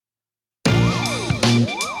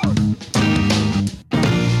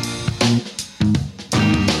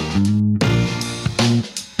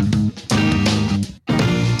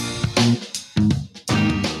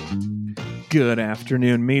Good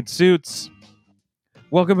afternoon, meat suits.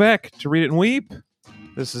 Welcome back to Read It and Weep.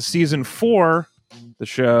 This is season 4, the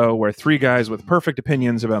show where three guys with perfect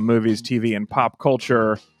opinions about movies, TV, and pop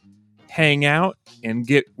culture hang out and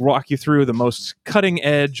walk you through the most cutting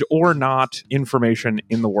edge or not information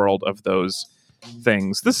in the world of those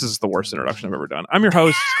things. This is the worst introduction I've ever done. I'm your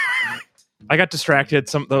host. I got distracted.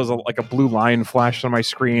 There was like a blue line flashed on my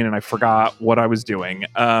screen, and I forgot what I was doing.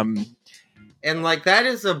 And that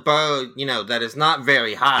is a bow, that is not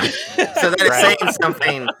very high. So that is saying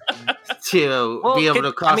something to be able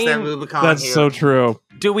to cross that Rubicon. That's here. so true.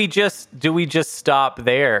 Do we just stop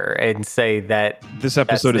there and say that this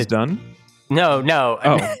episode is done? No.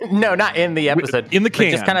 Oh. No, not in the episode. In the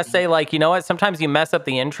can. But just kind of say, you know what? Sometimes you mess up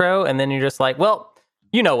the intro, and then you're just like, well,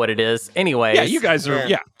 you know what it is. Anyway. Yeah, you guys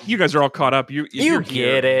are all caught up. You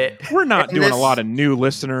get it. We're not doing a lot of new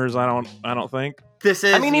listeners, I don't think. This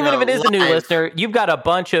is, even if it is a new listener, you've got a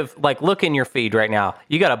bunch of, look in your feed right now.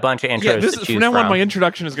 You got a bunch of intros to choose from now from. on, my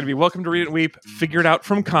introduction is going to be welcome to Read It and Weep, figured out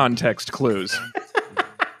from context clues.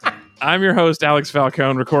 I'm your host, Alex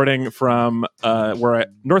Falcone, recording from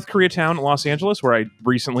North Koreatown, Los Angeles, where I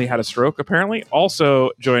recently had a stroke, apparently.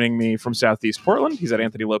 Also joining me from Southeast Portland, he's at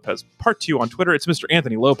Anthony Lopez Part 2 on Twitter. It's Mr.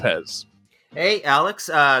 Anthony Lopez. Hey, Alex.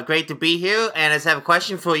 Great to be here. And I just have a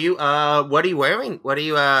question for you. What are you wearing? What are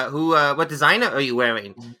you? What designer are you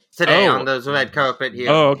wearing today on the red carpet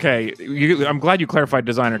here? Oh, okay. I'm glad you clarified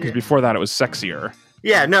designer because before that it was sexier.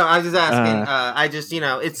 Yeah, no, I was just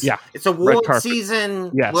asking. It's award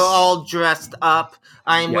season. Yes. We're all dressed up.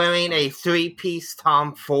 I'm wearing a 3-piece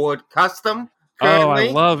Tom Ford custom currently. Oh,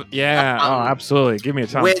 I love. Yeah. Absolutely. Give me a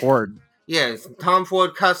Tom Ford. Yes, Tom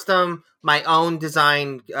Ford custom. My own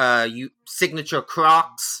design, signature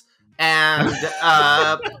Crocs, and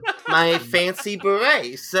my fancy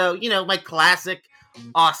beret. So, my classic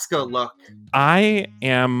Oscar look. I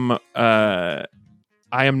am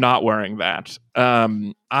not wearing that.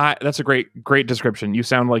 That's a great description. You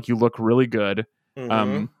sound like you look really good.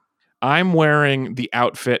 Mm-hmm. I'm wearing the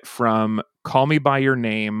outfit from Call Me By Your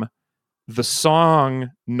Name, the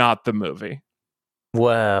song, not the movie.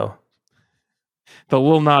 Whoa. The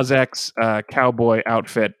Lil Nas X cowboy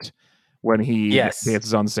outfit when he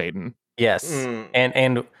dances on Satan. Yes.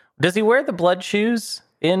 And does he wear the blood shoes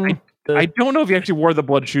in I don't know if he actually wore the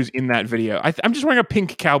blood shoes in that video. I'm just wearing a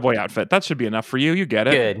pink cowboy outfit. That should be enough for you. You get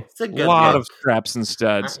it. Good. It's a good lot look. of straps and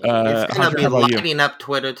studs. It's going to be lighting up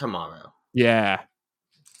Twitter tomorrow. Yeah.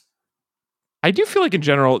 I do feel like in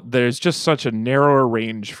general, there's just such a narrower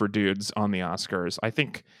range for dudes on the Oscars. I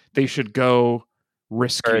think they should go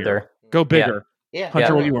riskier. Further. Go bigger. Yeah.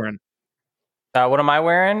 Hunter, what are you wearing? What am I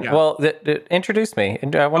wearing? Yeah. Well, introduce me.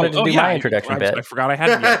 I wanted to do my introduction bit. I forgot I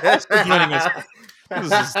hadn't yet. Also joining us.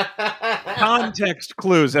 This is context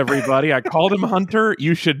clues, everybody. I called him Hunter.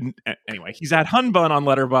 You should... Anyway, he's at Hunbun on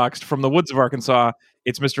Letterboxd from the woods of Arkansas.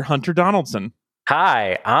 It's Mr. Hunter Donaldson.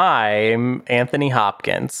 Hi, I'm Anthony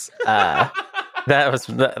Hopkins. That was...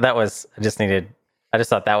 I just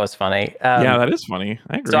thought that was funny. Yeah, that is funny.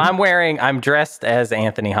 I agree. So I'm dressed as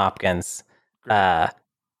Anthony Hopkins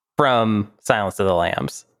from Silence of the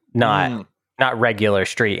Lambs, not regular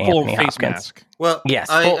street full Anthony face Hopkins. Mask. Well,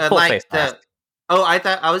 yes, full face face mask.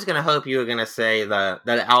 I was gonna hope you were gonna say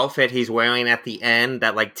that outfit he's wearing at the end,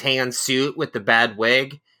 that tan suit with the bad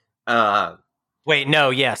wig. Wait,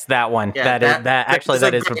 no, yes, that one. Yeah,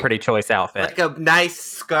 that is a pretty choice outfit. Like a nice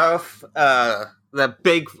scarf, the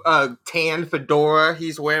big tan fedora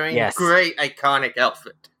he's wearing. Yes. Great iconic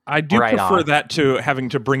outfit. I do prefer that to having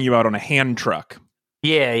to bring you out on a hand truck.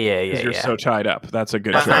 Yeah. You're so tied up. That's a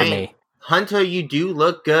good That's show. me. Hunter, you do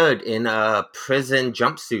look good in a prison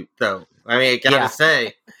jumpsuit, though. I gotta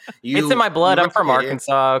say, it's in my blood. I'm from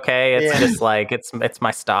Arkansas. Okay, it's just it's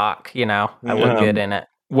my stock. I look good in it.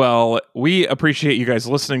 Well, we appreciate you guys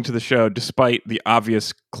listening to the show, despite the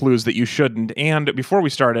obvious clues that you shouldn't. And before we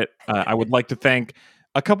start it, I would like to thank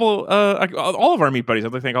all of our meat buddies.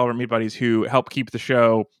 I'd like to thank all of our meat buddies who help keep the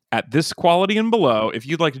show at this quality and below. If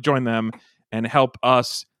you'd like to join them and help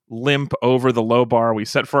us limp over the low bar we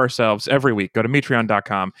set for ourselves every week, go to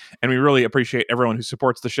Metreon.com, and we really appreciate everyone who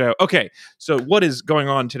supports the show. Okay, so what is going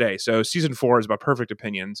on today? So season 4 is about perfect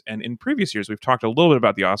opinions, and in previous years, we've talked a little bit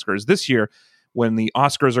about the Oscars. This year, when the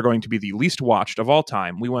Oscars are going to be the least watched of all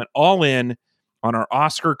time, we went all in on our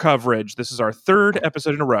Oscar coverage. This is our 3rd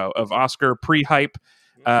episode in a row of Oscar pre-hype.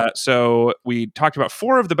 So we talked about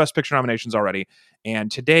 4 of the Best Picture nominations already.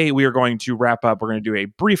 And today we are going to wrap up. We're going to do a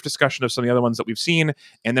brief discussion of some of the other ones that we've seen.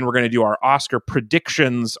 And then we're going to do our Oscar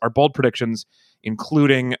predictions, our bold predictions,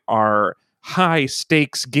 including our high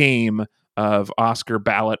stakes game of Oscar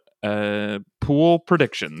ballot pool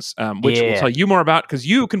predictions, which we'll tell you more about because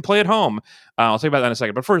you can play at home. I'll tell you about that in a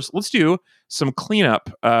second. But first, let's do some cleanup,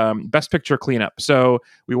 Best Picture cleanup. So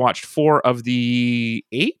we watched 4 of the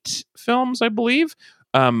 8 films, I believe.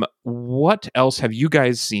 What else have you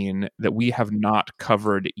guys seen that we have not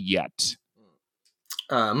covered yet?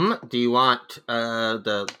 Do you want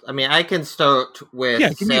I can start with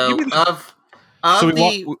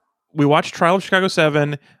we watched Trial of Chicago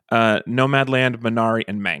 7, Nomadland, Minari,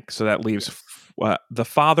 and Mank. So that leaves The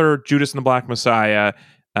Father, Judas and the Black Messiah,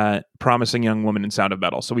 Promising Young Woman, and Sound of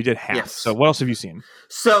Metal. So we did half. Yes. So what else have you seen?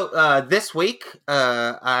 So this week,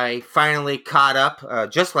 I finally caught up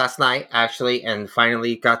just last night, actually, and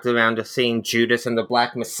finally got around to seeing Judas and the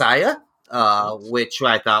Black Messiah, which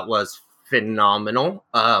I thought was phenomenal.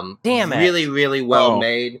 Damn it. Really, really well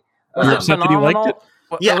made. Was it phenomenal?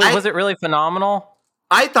 Was it really phenomenal?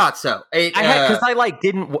 I thought so.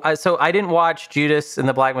 I didn't watch Judas and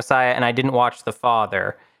the Black Messiah, and I didn't watch The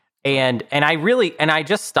Father, and I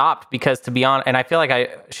just stopped because, to be honest, and I feel like I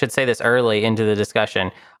should say this early into the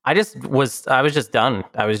discussion, I was just done.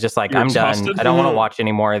 I was just like, I'm done. I don't want to watch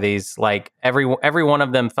any more of these. Like every one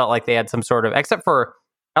of them felt like they had some sort of, except for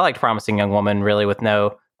I liked Promising Young Woman, really, with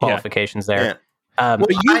no qualifications there. Yeah.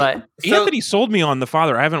 Anthony sold me on The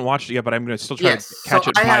Father. I haven't watched it yet, but I'm going to still try to catch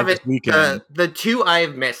it by this weekend. The 2 I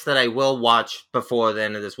have missed that I will watch before the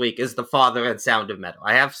end of this week is The Father and Sound of Metal.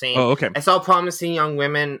 I have seen. Oh, okay. I saw Promising Young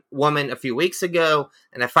Woman a few weeks ago,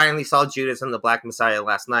 and I finally saw Judas and the Black Messiah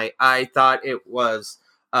last night. I thought it was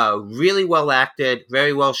really well acted,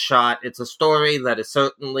 very well shot. It's a story that is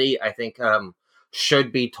certainly, I think,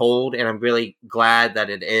 should be told, and I'm really glad that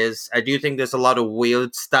it is. I do think there's a lot of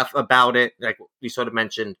weird stuff about it, like we sort of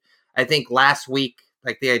mentioned. I think last week,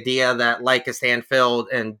 like the idea that Laika Stanfield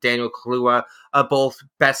and Daniel Kaluuya are both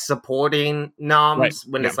Best Supporting noms,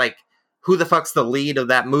 when it's like, who the fuck's the lead of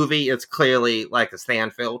that movie? It's clearly Laika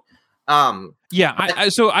Stanfield. So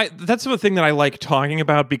that's the thing that I like talking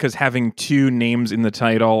about, because having 2 names in the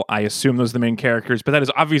title, I assume those are the main characters, but that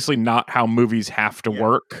is obviously not how movies have to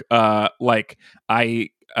work.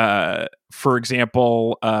 For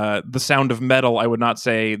example, The Sound of Metal, I would not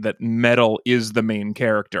say that metal is the main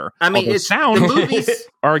character. I mean, it's sound, the movies,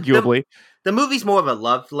 arguably. The movie's more of a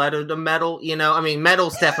love letter to metal, you know? I mean,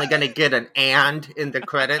 metal's definitely going to get an "and" in the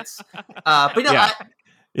credits. But no,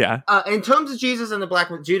 yeah. In terms of Judas and the Black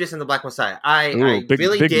Messiah, I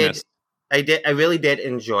really did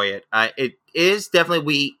enjoy it. It is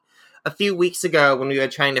definitely a few weeks ago when we were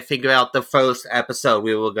trying to figure out the first episode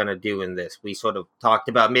we were going to do in this, we sort of talked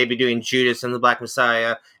about maybe doing Judas and the Black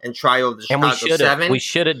Messiah and Trial of the Chicago 7. We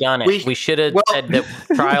should have done it. We should have said that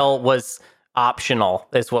Trial was optional.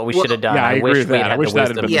 Is what we should have done. Yeah, I wish we had the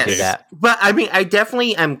wisdom to do that. But I mean, I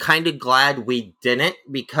definitely am kind of glad we didn't,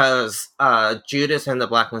 because Judas and the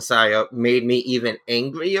Black Messiah made me even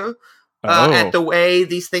angrier at the way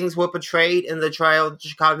these things were portrayed in the Trial of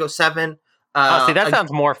Chicago 7. That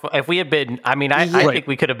sounds more fun. If we had been, I mean, I think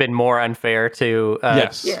we could have been more unfair to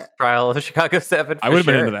Trial of the Chicago 7. I would have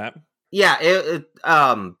been into that. Yeah,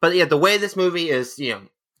 but yeah, the way this movie is, you know,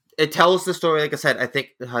 it tells the story, like I said, I think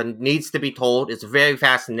needs to be told. It's a very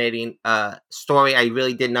fascinating story. I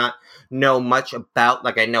really did not know much about.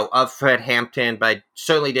 Like, I know of Fred Hampton, but I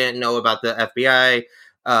certainly didn't know about the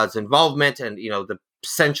FBI's involvement and, you know,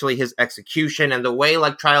 essentially his execution, and the way,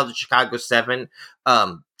 like, Trial of the Chicago 7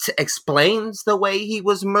 explains the way he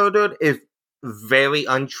was murdered is very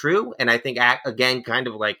untrue. And I think, again, kind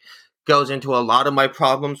of like goes into a lot of my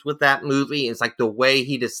problems with that movie. It's like the way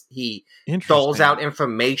he doles out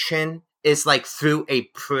information is like through a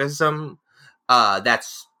prism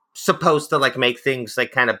that's supposed to like make things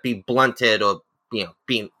like kind of be blunted or, you know,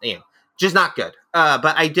 being, you know, just not good.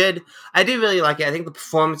 But I did really like it. I think the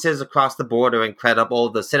performances across the board are incredible.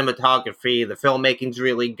 The cinematography, the filmmaking's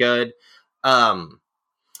really good.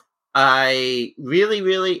 I really,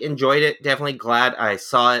 really enjoyed it. Definitely glad I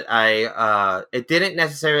saw it. It didn't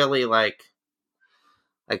necessarily like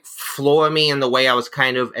floor me in the way I was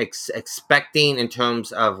kind of expecting, in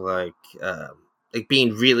terms of like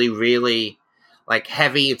being really, really like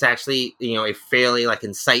heavy. It's actually, you know, a fairly like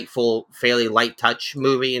insightful, fairly light touch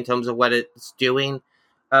movie in terms of what it's doing.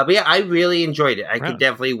 But yeah, I really enjoyed it. I could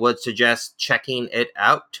definitely would suggest checking it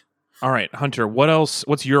out. All right, Hunter, what else?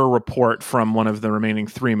 What's your report from one of the remaining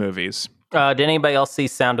 3 movies? Did anybody else see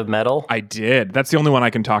Sound of Metal? I did. That's the only one I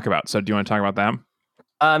can talk about. So do you want to talk about that?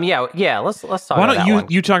 Yeah. Let's talk about that. Why don't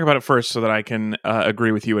you talk about it first so that I can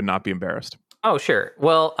agree with you and not be embarrassed? Oh, sure.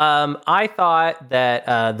 Well, I thought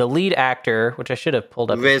that the lead actor, which I should have pulled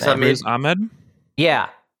up, Riz Ahmed. Yeah,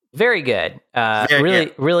 very good.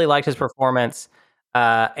 Really liked his performance.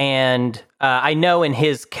 And I know in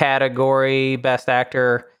his category, Best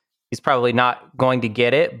Actor, he's probably not going to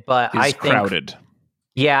get it, but I think crowded.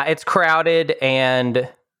 Yeah, it's crowded, and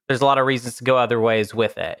there's a lot of reasons to go other ways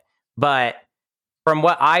with it. But from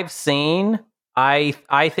what I've seen, I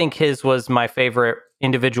think his was my favorite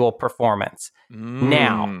individual performance.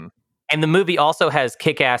 Now, and the movie also has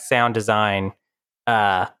kick-ass sound design,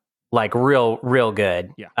 like real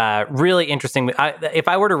good. Yeah. Really interesting. If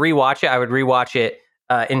I were to rewatch it, I would rewatch it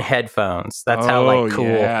in headphones. That's how like cool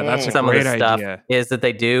that's some a of great the stuff idea. is that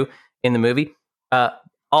they do in the movie.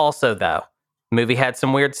 Also, though, the movie had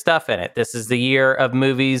some weird stuff in it. This is the year of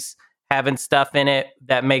movies having stuff in it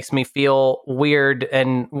that makes me feel weird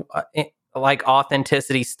and like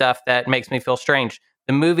authenticity stuff that makes me feel strange.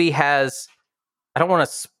 The movie has, I don't want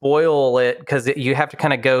to spoil it because you have to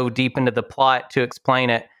kind of go deep into the plot to explain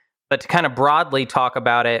it, but to kind of broadly talk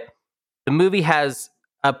about it, the movie has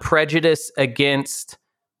a prejudice against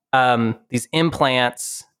these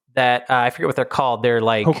implants that I forget what they're called. They're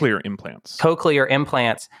like cochlear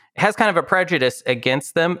implants. It has kind of a prejudice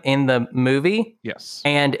against them in the movie. Yes,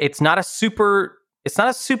 and it's not a super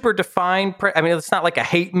defined. I mean, it's not like a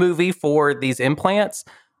hate movie for these implants,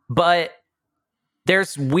 but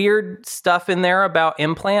there's weird stuff in there about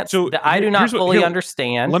implants that I do not fully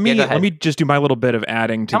understand. Let me just do my little bit of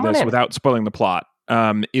adding to this without spoiling the plot.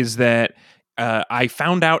 Is that I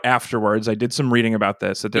found out afterwards, I did some reading about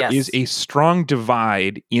this, that there is a strong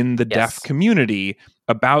divide in the deaf community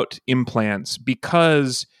about implants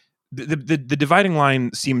because the dividing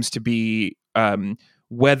line seems to be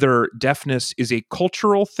whether deafness is a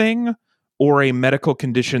cultural thing or a medical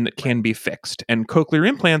condition that can be fixed. And cochlear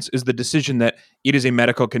implants is the decision that it is a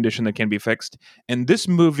medical condition that can be fixed. And this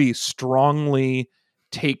movie strongly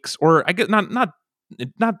takes, or I guess not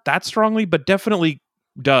that strongly, but definitely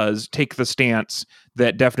does take the stance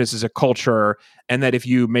that deafness is a culture and that if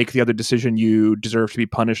you make the other decision, you deserve to be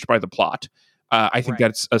punished by the plot. I think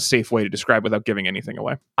that's a safe way to describe without giving anything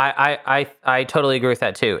away. I totally agree with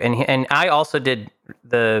that too. And I also did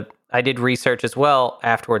research as well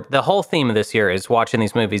afterward. The whole theme of this year is watching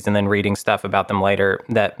these movies and then reading stuff about them later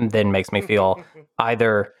that then makes me feel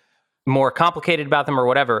either more complicated about them or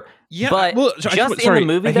whatever. Yeah, but well, in the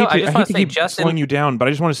movie, though, I just want to say, just slowing you down, but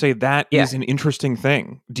I just want to say that is an interesting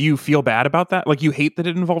thing. Do you feel bad about that? Like you hate that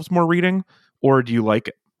it involves more reading, or do you like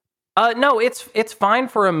it? No, it's fine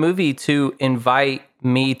for a movie to invite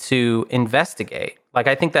me to investigate. Like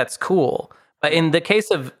I think that's cool. But in the case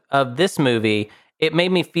of this movie, it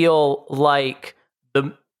made me feel like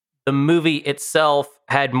the movie itself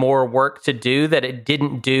had more work to do that it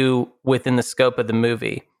didn't do within the scope of the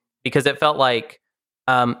movie. Because it felt like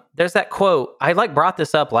there's that quote. I brought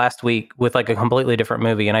this up last week with like a completely different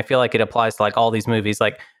movie, and I feel like it applies to like all these movies.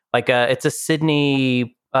 Like it's a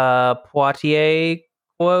Sidney Poitier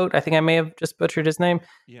quote. I think I may have just butchered his name.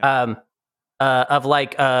 Yeah. Of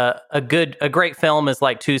like a great film is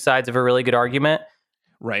like two sides of a really good argument.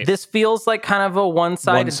 Right. This feels like kind of a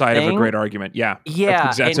one-sided thing. Of a great argument. Yeah.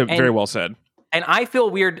 Yeah. That's very well said. And I feel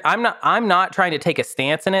weird. I'm not trying to take a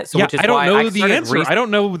stance in it. So which is I don't why know the answer. I don't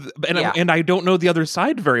know, and I don't know the other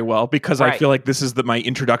side very well because I feel like this is my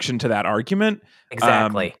introduction to that argument.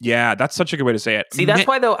 Exactly. Yeah, that's such a good way to say it. See, that's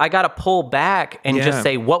why though I got to pull back and just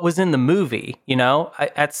say what was in the movie. You know,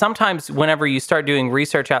 at sometimes whenever you start doing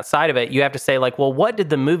research outside of it, you have to say like, well, what did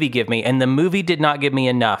the movie give me? And the movie did not give me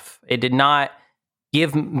enough. It did not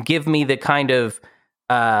give me the kind of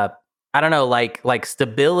I don't know, like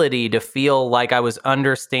stability to feel like I was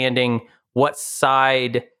understanding what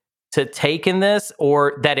side to take in this,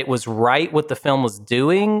 or that it was right what the film was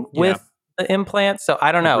doing with the implants. So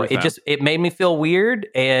I don't know. It made me feel weird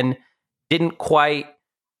and didn't quite,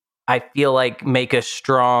 I feel like, make a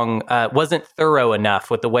strong, wasn't thorough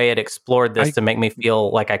enough with the way it explored this to make me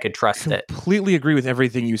feel like I could trust it. Completely agree with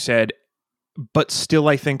everything you said, but still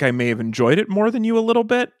I think I may have enjoyed it more than you a little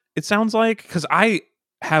bit, it sounds like, because I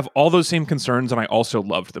have all those same concerns and I also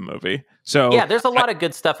loved the movie. So yeah, there's a lot of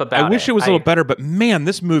good stuff about it. I wish it was a little better, but man,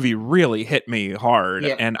 this movie really hit me hard.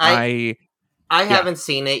 Yeah, and I haven't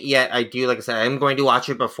seen it yet. I do, like I said, I'm going to watch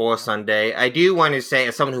it before Sunday. I do want to say,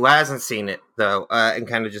 as someone who hasn't seen it, though, and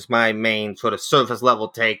kind of just my main sort of surface level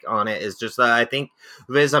take on it is just I think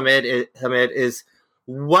Riz Ahmed is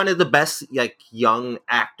one of the best like young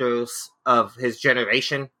actors of his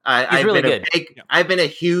generation. He's really good. I've been a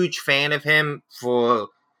huge fan of him for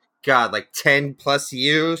God, like 10 plus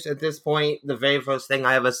years at this point. The very first thing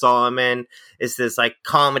I ever saw him in is this like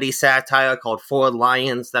comedy satire called Four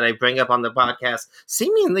Lions that I bring up on the podcast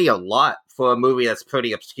seemingly a lot for a movie that's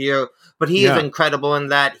pretty obscure, but he is incredible in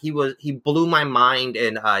that. He blew my mind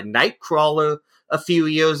in Nightcrawler a few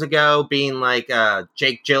years ago, being like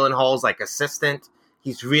Jake Gyllenhaal's like assistant.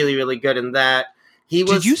 He's really, really good in that.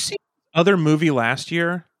 Did you see other movie last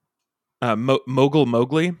year? Mogul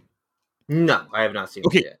Mowgli? No, I have not seen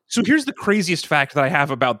it yet. So here's the craziest fact that I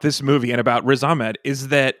have about this movie and about Riz Ahmed is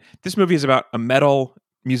that this movie is about a metal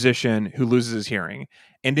musician who loses his hearing.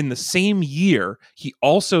 And in the same year, he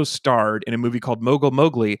also starred in a movie called Mogul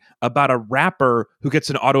Mowgli about a rapper who gets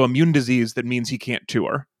an autoimmune disease that means he can't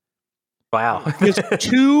tour. Wow. He has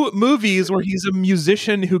 2 movies where he's a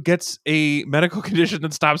musician who gets a medical condition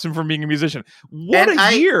that stops him from being a musician. What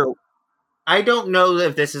a year! I don't know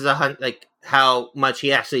if this is like how much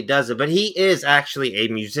he actually does it, but he is actually a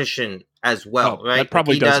musician as well, right? That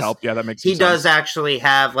probably does help. Yeah, that makes sense. He does actually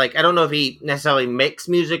have like, I don't know if he necessarily makes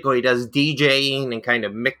music or he does DJing and kind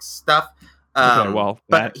of mix stuff. Okay, well,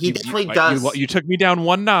 but he definitely does. You took me down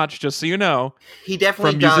one notch, just so you know. He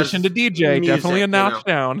definitely from does musician to DJ, music, definitely a notch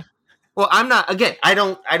down. Well, I'm not. Again, I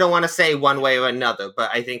don't want to say one way or another, but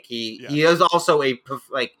I think he is also a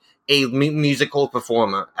musical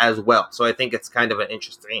performer as well. So I think it's kind of an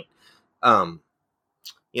interesting, thing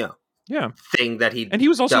that he. And he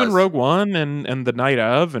was also in Rogue One and The Night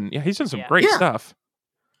of, and he's done some great stuff.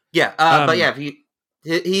 Yeah, but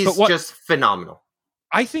he's just phenomenal.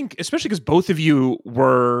 I think, especially because both of you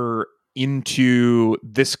were into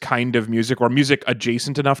this kind of music or music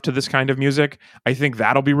adjacent enough to this kind of music, I think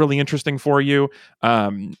that'll be really interesting for you.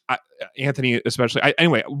 Anthony, especially.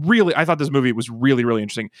 I thought this movie was really, really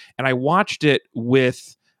interesting. And I watched it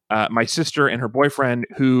with my sister and her boyfriend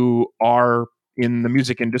who are in the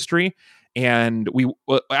music industry. And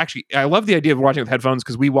I love the idea of watching it with headphones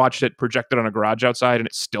because we watched it projected on a garage outside and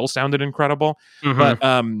it still sounded incredible. Mm-hmm.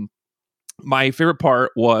 But my favorite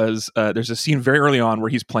part was there's a scene very early on where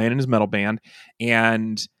he's playing in his metal band,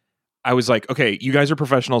 and I was like, okay, you guys are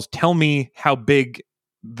professionals. Tell me how big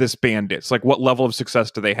this band is. Like, what level of success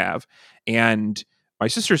do they have? And my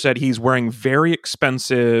sister said he's wearing very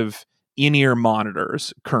expensive in-ear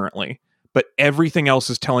monitors currently, but everything else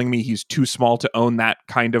is telling me he's too small to own that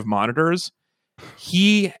kind of monitors.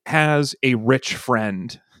 He has a rich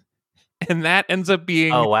friend. And that ends up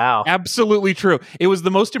being absolutely true. It was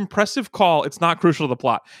the most impressive call. It's not crucial to the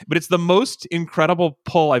plot, but it's the most incredible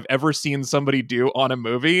pull I've ever seen somebody do on a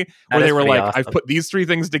movie where they were like, awesome. I've put these 3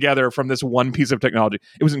 things together from this one piece of technology.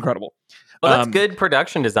 It was incredible. Well, that's good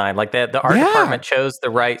production design. Like the art department chose the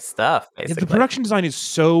right stuff, basically. The production design is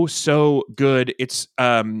so good. It's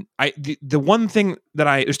the one thing that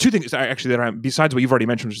there's 2 things actually that I'm, besides what you've already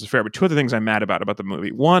mentioned, which is fair, but 2 other things I'm mad about the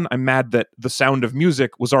movie. One, I'm mad that The Sound of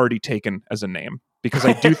Music was already taken as a name, because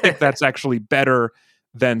I do think that's actually better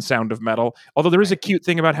than Sound of Metal. Although there is a cute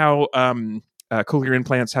thing about how cochlear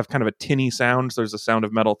implants have kind of a tinny sound. So there's a Sound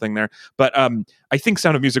of Metal thing there. But I think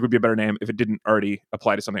Sound of Music would be a better name if it didn't already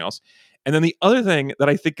apply to something else. And then the other thing that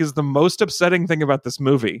I think is the most upsetting thing about this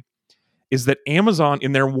movie is that Amazon,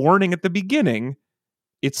 in their warning at the beginning,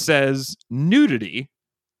 it says nudity.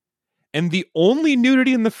 And the only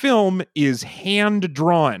nudity in the film is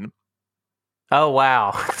hand-drawn. Oh,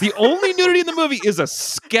 wow. The only nudity in the movie is a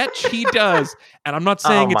sketch he does. And I'm not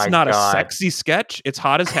saying it's not a sexy sketch. It's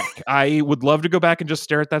hot as heck. I would love to go back and just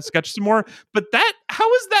stare at that sketch some more. But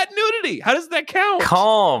how is that nudity? How does that count?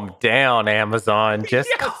 Calm down, Amazon. Just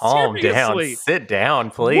calm down. Sit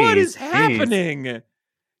down, please. What is happening?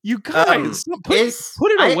 You guys,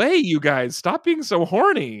 put it away, you guys. Stop being so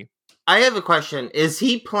horny. I have a question. Is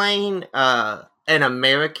he playing an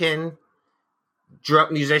American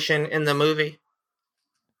drug musician in the movie?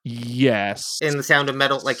 Yes. In The Sound of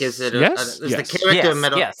Metal, like, is it yes? The character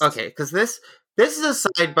Metal? Yes. Okay, because this is a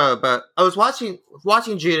sidebar, but I was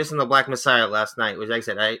watching Judas and the Black Messiah last night, which, like I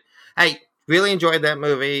said, I really enjoyed that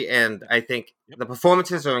movie, and I think the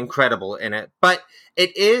performances are incredible in it. But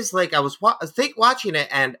it is like I was watching it,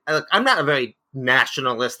 and I'm not a very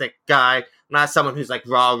nationalistic guy. I'm not someone who's like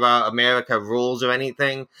rah America rules or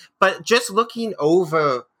anything. But just looking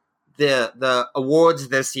over the awards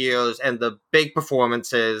this year and the big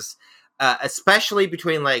performances, especially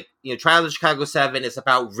between Trial of Chicago 7 is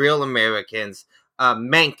about real Americans.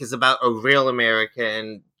 Mank is about a real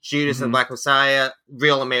American. Judas and Black Messiah,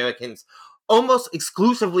 real Americans, almost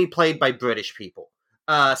exclusively played by British people.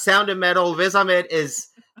 Sound of Metal, Riz Ahmed is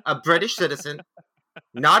a British citizen,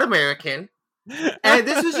 not American. And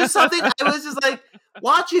this was just something I was just like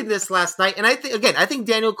watching this last night. And I think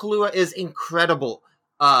Daniel Kaluuya is incredible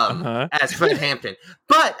as Fred Hampton.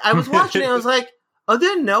 But I was watching it, I was like, are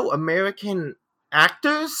there no American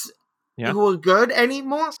actors who are good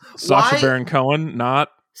anymore? Sacha Baron Cohen, not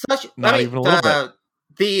even a little bit.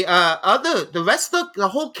 The rest of the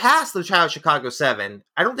whole cast of Child Chicago 7,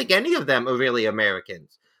 I don't think any of them are really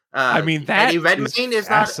Americans. I mean, that Eddie Redmayne is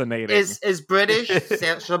fascinating. Is British.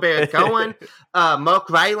 Sacha Baron Cohen, Mark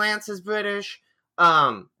Rylance is British.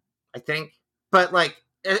 I think, but like,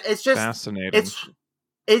 it's just fascinating.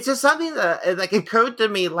 It's just something that like occurred to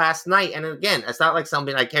me last night, and again, it's not like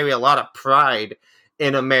something I carry a lot of pride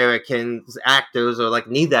in American actors or like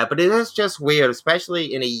need that, but it is just weird,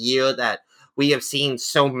 especially in a year that we have seen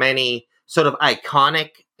so many sort of iconic,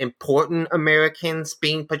 important Americans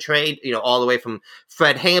being portrayed, all the way from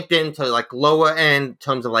Fred Hampton to like lower end in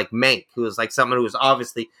terms of like Mank, who is like someone who is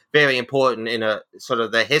obviously very important in a sort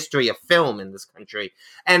of the history of film in this country.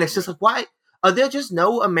 And it's just like, why are there just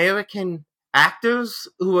no American actors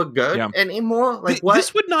who are good anymore? Like, what?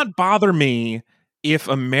 This would not bother me if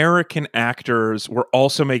American actors were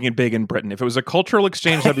also making it big in Britain. If it was a cultural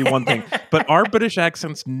exchange, that'd be one thing. But our British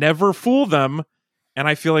accents never fool them. And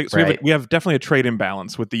I feel like we have definitely a trade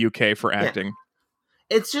imbalance with the UK for acting.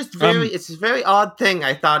 Yeah. It's just it's a very odd thing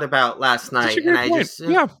I thought about last night. And I just,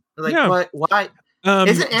 what, why?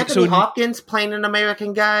 Isn't Anthony Hopkins playing an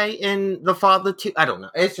American guy in The Father too? I don't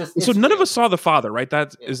know. It's just... So none of us saw The Father, right?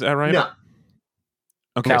 Is that right? No.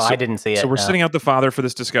 Okay, I didn't see it. So we're sitting out The Father for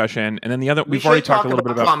this discussion, and then the other we've already talked a little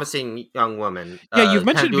bit about Promising Young Woman. Yeah, you've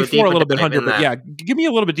mentioned it before a little bit, Hunter. But yeah, give me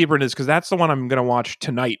a little bit deeper into this because that's the one I'm going to watch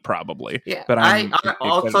tonight, probably. Yeah, but I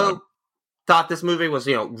also thought this movie was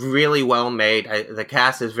really well made. The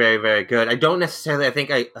cast is very, very good. I don't necessarily. I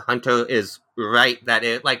think Hunter is right that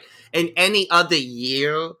it like in any other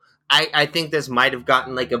year. I think this might have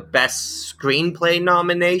gotten like a best screenplay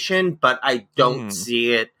nomination, but I don't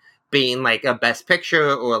see it being like a best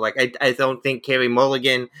picture or like I don't think Carey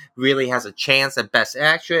Mulligan really has a chance at best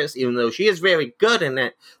actress, even though she is very good in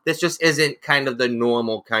it. This just isn't kind of the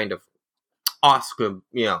normal kind of Oscar,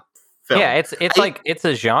 film. Yeah, it's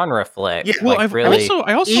a genre flick. Yeah, well,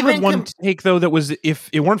 I also read one take though that was if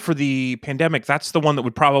it weren't for the pandemic, that's the one that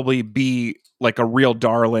would probably be like a real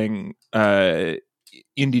darling,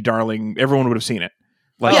 indie darling. Everyone would have seen it.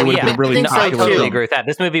 Like it would have been really popular. I totally agree with that.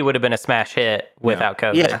 This movie would have been a smash hit without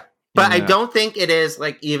COVID. Yeah. But I don't think it is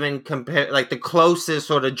like even compared like the closest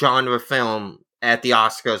sort of genre film at the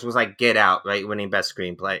Oscars was like Get Out, right? Winning Best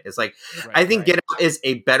Screenplay. It's like I think Get Out is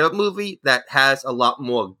a better movie that has a lot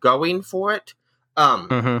more going for it.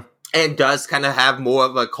 And does kind of have more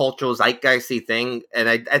of a cultural zeitgeisty thing. And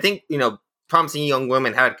I think, Promising Young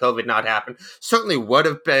Woman, had COVID not happened, certainly would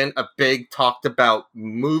have been a big talked about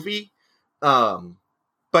movie. But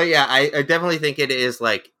yeah, I definitely think it is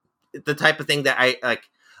like the type of thing that I like.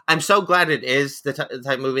 I'm so glad it is the type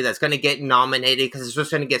of movie that's going to get nominated because it's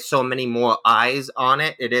just going to get so many more eyes on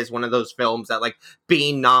it. It is one of those films that like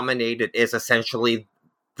being nominated is essentially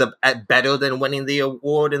better than winning the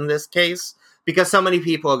award in this case because so many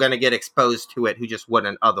people are going to get exposed to it who just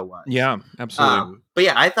wouldn't otherwise. Yeah, absolutely. But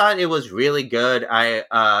yeah, I thought it was really good.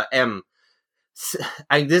 This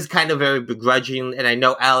is kind of very begrudging, and I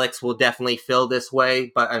know Alex will definitely feel this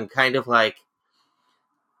way, but I'm kind of like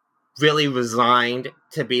really resigned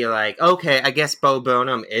to be like, okay, I guess Bo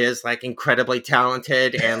Burnham is like incredibly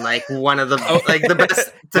talented and like one of the like the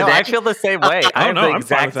best today. No, I feel the same way. I have the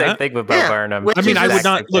exact same thing with Bo Burnham. I mean, I would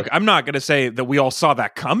not look. I'm not going to say that we all saw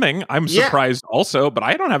that coming. I'm surprised also, but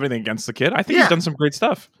I don't have anything against the kid. I think he's done some great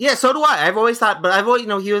stuff. Yeah, so do I. I've always thought, but I've always,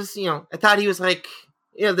 he was, I thought he was like,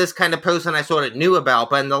 this kind of person I sort of knew about,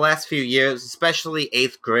 but in the last few years, especially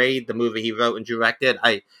 8th Grade, the movie he wrote and directed,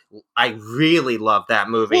 I really love that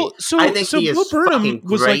movie. Well, I think he is fucking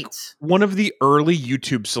was great. Like one of the early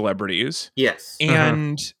YouTube celebrities. Yes.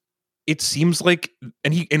 And it seems like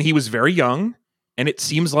and he was very young, and it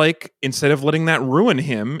seems like instead of letting that ruin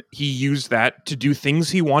him, he used that to do things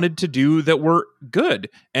he wanted to do that were good.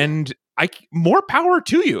 And more power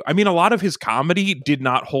to you. I mean, a lot of his comedy did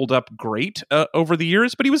not hold up great over the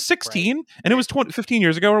years, but he was 16 and it was 15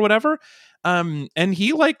 years ago or whatever. And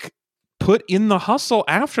he like put in the hustle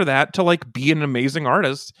after that to like be an amazing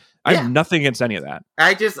artist. I have nothing against any of that.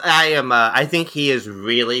 I think he is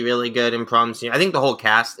really, really good in Promising. I think the whole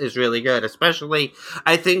cast is really good, especially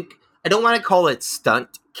I don't want to call it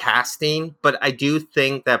stunt casting, but I do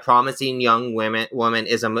think that Promising Young Woman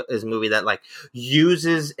is a movie that like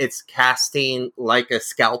uses its casting like a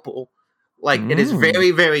scalpel. Like it is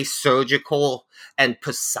very, very surgical and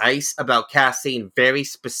precise about casting very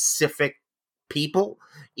specific people.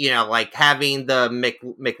 Like having the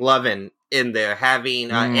McLovin in there, having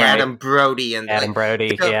Right. Adam Brody and Adam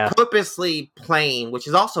Brody, yeah. purposely playing, which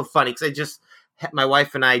is also funny because my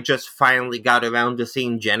wife and I just finally got around to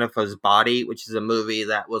seeing Jennifer's Body, which is a movie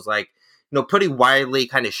that was like, pretty widely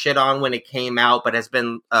kind of shit on when it came out, but has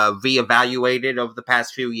been reevaluated over the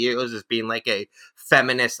past few years as being like a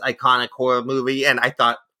feminist iconic horror movie. And I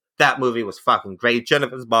thought that movie was fucking great.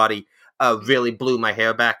 Jennifer's Body really blew my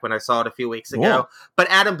hair back when I saw it a few weeks ago. Cool. But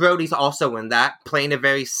Adam Brody's also in that, playing a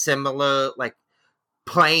very similar, like,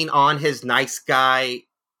 playing on his nice guy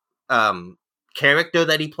character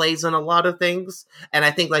that he plays in a lot of things. And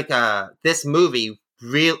I think, like, this movie,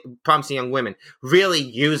 Promising Young Women, really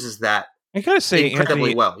uses that I gotta say,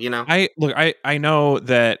 incredibly Anthony, well, I know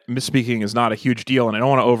that misspeaking is not a huge deal, and I don't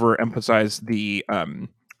want to overemphasize the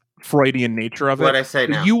Freudian nature of What it. I say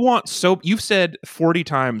But now. you've said 40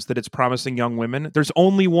 times that it's Promising Young Women. There's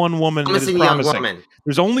only one woman that is Promising Young promising. Woman.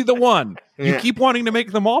 There's only the one. You Yeah. keep wanting to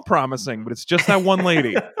make them all promising, but it's just that one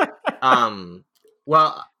lady.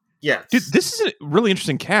 Well, yes. Dude, this is a really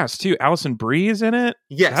interesting cast too. Alison Brie is in it.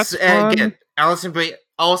 Yes, That's fun. again, Alison Brie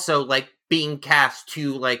also, like, being cast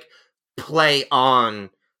to, like, play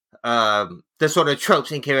on the sort of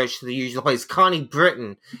tropes and characters that usually plays. Connie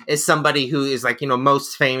Britton is somebody who is, like,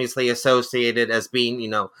 most famously associated as being,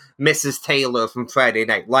 Mrs. Taylor from Friday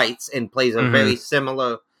Night Lights, and plays a very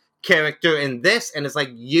similar character in this, and it's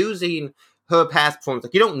like using her past performance.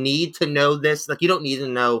 Like, you don't need to know this. Like, you don't need to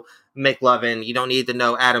know McLovin. You don't need to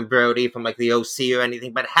know Adam Brody from, like, the OC or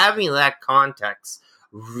anything. But having that context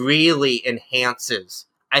really enhances,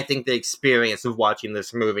 I think, the experience of watching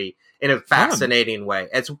this movie in a fascinating way.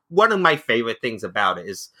 It's one of my favorite things about it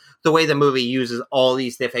is the way the movie uses all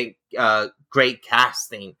these different great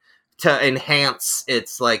casting to enhance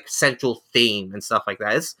its, like, central theme and stuff like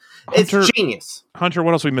that. It's genius. Hunter,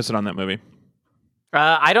 what else are we missing on that movie?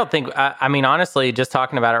 I don't think. I mean, honestly, just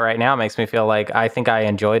talking about it right now makes me feel like I think I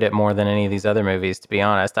enjoyed it more than any of these other movies. To be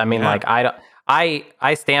honest, I mean, like,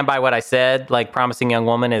 I stand by what I said. Like, Promising Young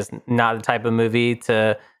Woman is not the type of movie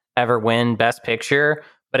to ever win Best Picture.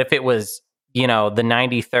 But if it was, the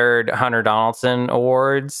 93rd Hunter Donaldson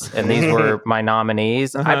Awards and these were my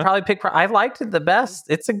nominees, I'd probably pick. I liked it the best.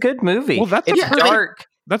 It's a good movie. Well, that's dark.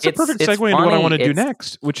 That's a perfect segue into what I want to do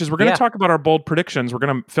next, which is we're going to talk about our bold predictions. We're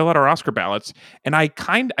going to fill out our Oscar ballots. And I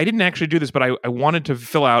didn't actually do this, but I wanted to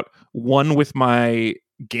fill out one with my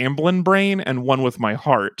gambling brain and one with my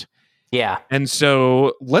heart. Yeah. And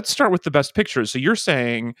so let's start with the best pictures. So you're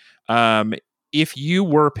saying if you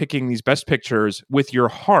were picking these best pictures with your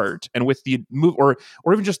heart and with the movie, or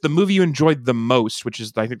even just the movie you enjoyed the most, which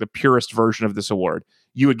is, I think, the purest version of this award,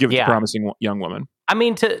 you would give it to Promising Young Woman. I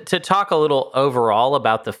mean, to talk a little overall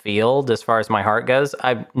about the field as far as my heart goes,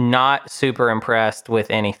 I'm not super impressed with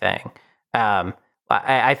anything.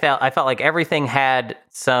 I felt like everything had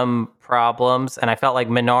some problems, and I felt like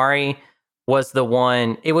Minari was the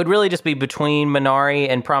one. It would really just be between Minari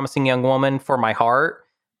and Promising Young Woman for my heart.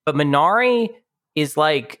 But Minari is,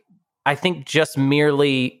 like, I think, just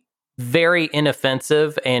merely very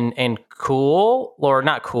inoffensive and cool, or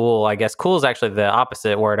not cool. I guess cool is actually the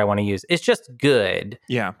opposite word I want to use. It's just good.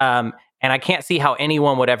 Yeah. And I can't see how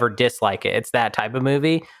anyone would ever dislike it. It's that type of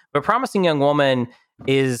movie. But Promising Young Woman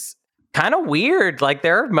is kind of weird. Like,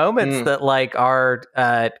 there are moments that, like, are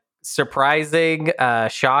surprising,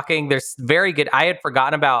 shocking. There's very good. I had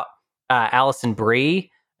forgotten about Alison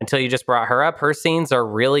Brie until you just brought her up. Her scenes are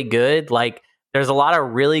really good. Like, there's a lot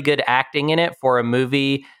of really good acting in it for a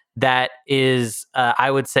movie that is, I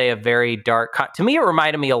would say, a very dark. To me, it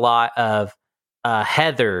reminded me a lot of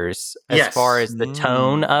Heathers as far as the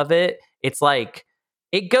tone of it. It's like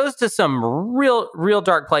it goes to some real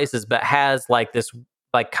dark places, but has, like, this,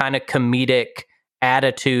 like, kind of comedic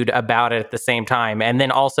attitude about it at the same time, and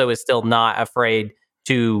then also is still not afraid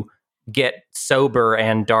to get sober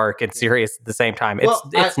and dark and serious at the same time.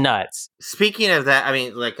 It's nuts. Speaking of that, I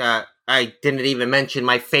mean, like, I didn't even mention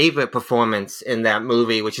my favorite performance in that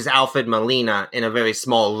movie, which is Alfred Molina in a very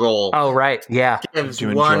small role. Oh, right. Yeah. Gives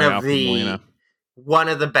one of the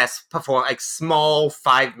best like, small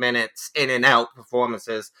 5 minutes in and out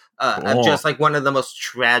performances of just, like, one of the most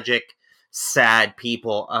tragic, sad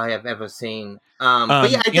people I have ever seen. But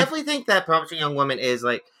yeah, I definitely think that Promising Young Woman is,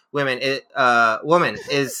 like, woman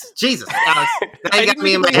is Jesus. I got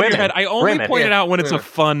me in my head. I only pointed out when it's a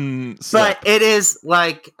fun slip. But it is,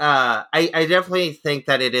 like, I definitely think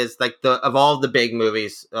that it is, like, of all the big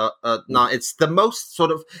movies, it's the most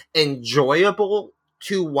sort of enjoyable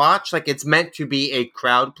to watch. Like, it's meant to be a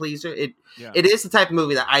crowd pleaser. It is the type of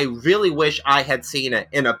movie that I really wish I had seen it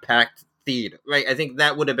in a packed theater, right? I think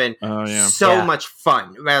that would have been Yeah. so much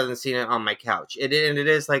fun rather than seeing it on my couch. And it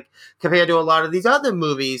is like compared to a lot of these other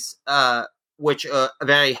movies, which are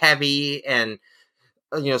very heavy and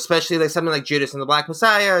especially like something like Judas and the Black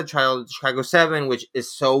Messiah, Trial of Chicago 7, which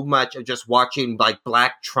is so much of just watching like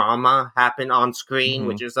black trauma happen on screen,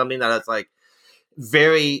 which is something that is like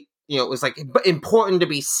very, it was like important to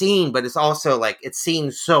be seen, but it's also like it's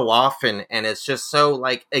seen so often and it's just so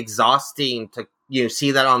like exhausting to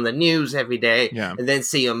see that on the news every day and then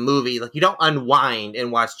see a movie. Like you don't unwind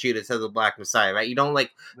and watch Judas and the Black Messiah, right? You don't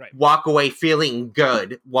like walk away feeling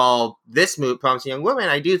good. While this movie, Promising Young Woman,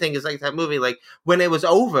 I do think is like that movie, like when it was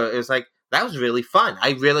over, it was like, that was really fun.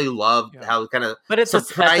 I really loved how kind of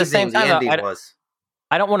surprising at the same time, the ending was.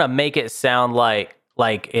 I don't want to make it sound like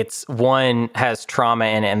it's one has trauma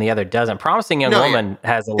in it and the other doesn't. Promising Young Woman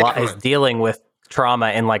has a lot, is dealing with trauma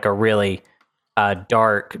in like a really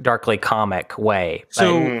darkly comic way.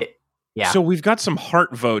 So so we've got some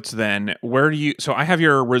heart votes then. Where do you, so I have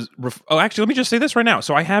your, actually, let me just say this right now.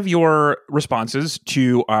 So I have your responses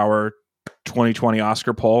to our 2020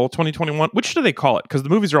 Oscar poll, 2021. Which do they call it? Because the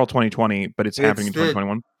movies are all 2020, but it's happening in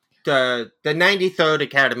 2021. The 93rd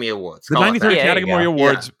Academy Awards. The 93rd Academy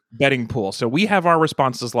Awards betting pool. So we have our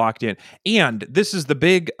responses locked in. And this is the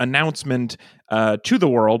big announcement to the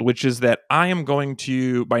world, which is that I am going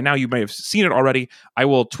to, by now you may have seen it already, I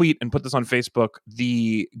will tweet and put this on Facebook,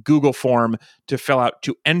 the Google form to fill out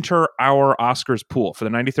to enter our Oscars pool for the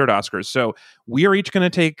 93rd Oscars. So we are each going to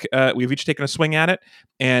take, we've each taken a swing at it.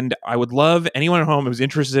 And I would love anyone at home who's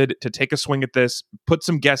interested to take a swing at this, put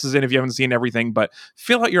some guesses in if you haven't seen everything, but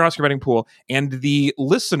fill out your Oscar betting pool. And the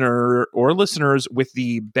listener or listeners with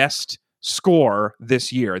the best score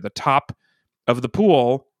this year, the top of the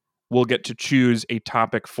pool, will get to choose a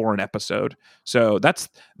topic for an episode. So that's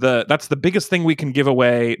the biggest thing we can give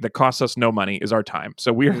away that costs us no money is our time.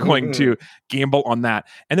 So we are going to gamble on that.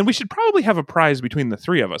 And then we should probably have a prize between the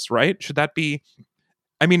three of us, right? Should that be,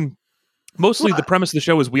 I mean, mostly the premise of the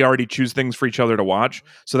show is we already choose things for each other to watch.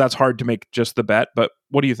 So that's hard to make just the bet. But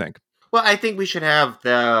what do you think? Well, I think we should have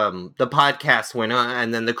the podcast winner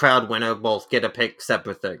and then the crowd winner both get to pick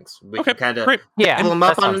separate things. We can kind of pull them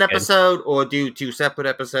up on an episode or do two separate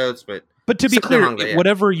episodes. But to be clear,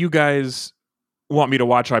 whatever you guys want me to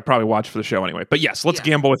watch, I probably watch for the show anyway. But yes, let's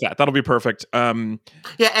gamble with that. That'll be perfect. And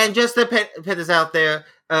just to put this out there,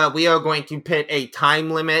 we are going to put a time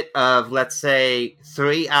limit of, let's say,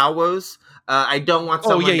 3 hours. I don't want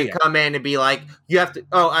someone to come in and be like, you have to,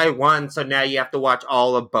 I won, so now you have to watch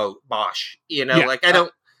all of Bosch. Like, I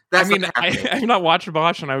don't, that's I'm not watching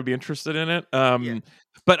Bosch, and I would be interested in it.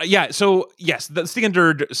 But so yes, the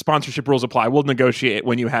standard sponsorship rules apply. We'll negotiate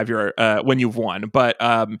when you have your when you've won. But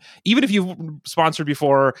even if you've sponsored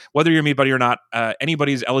before, whether you're a Meat Buddy or not,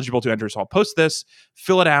 anybody's eligible to enter. So I'll post this,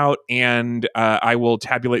 fill it out, and I will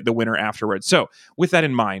tabulate the winner afterwards. So with that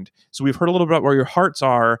in mind, so we've heard a little bit about where your hearts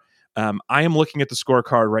are. I am looking at the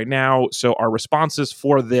scorecard right now. So our responses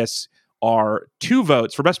for this are 2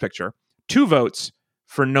 votes for Best Picture, 2 votes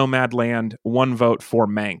for Nomadland, 1 vote for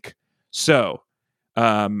Mank. So,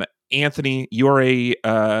 Anthony, you're in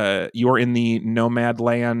the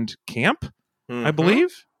Nomadland camp, I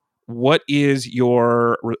believe. What is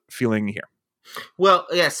your feeling here? Well,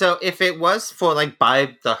 so if it was for like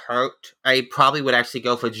by the hurt, I probably would actually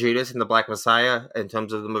go for Judas and the Black Messiah in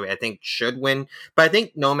terms of the movie I think should win. But I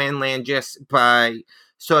think No Man Land, just by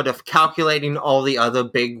sort of calculating all the other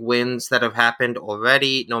big wins that have happened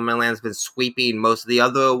already, No Man Land's been sweeping most of the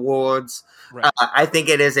other awards. Right. I think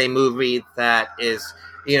it is a movie that is,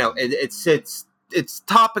 it's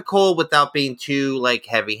topical without being too like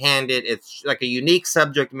heavy-handed. It's like a unique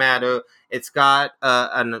subject matter. It's got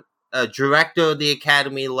a director the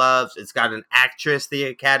Academy loves. It's got an actress the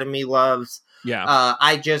Academy loves. Yeah.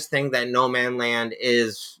 I just think that No Man Land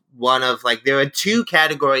is one of, like, there are 2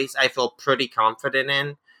 categories I feel pretty confident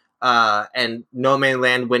in. And No Man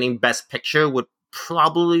Land winning Best Picture would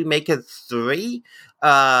probably make it 3.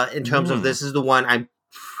 In terms of this is the one I'm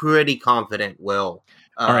pretty confident will.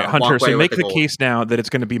 All right, Hunter, so make the case now that it's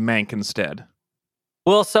going to be Mank instead.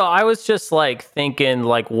 Well, so I was just like thinking,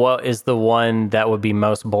 like, what is the one that would be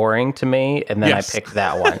most boring to me, and then I picked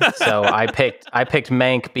that one. So I picked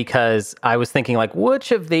Mank because I was thinking, like,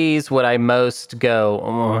 which of these would I most go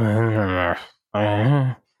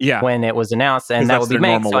when it was announced, and that would be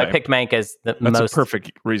Mank. So I picked Mank as the most. That's a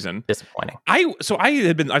perfect reason. Disappointing. I've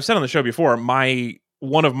said on the show before,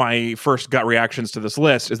 one of my first gut reactions to this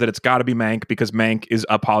list is that it's got to be Mank because Mank is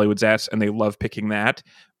up Hollywood's ass, and they love picking that.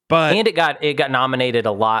 But and it got nominated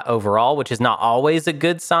a lot overall, which is not always a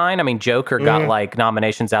good sign. I mean, Joker got like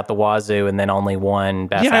nominations out the wazoo, and then only one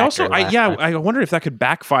Best Actor. I wonder if that could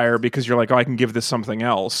backfire because you're like, oh, I can give this something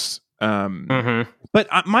else. But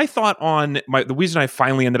my thought on the reason I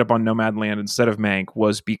finally ended up on Nomadland instead of Mank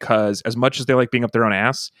was because as much as they like being up their own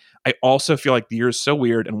ass, I also feel like the year is so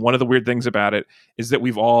weird. And one of the weird things about it is that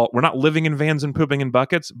we're not living in vans and pooping in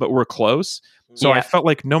buckets, but we're close. So I felt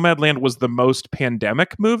like Nomadland was the most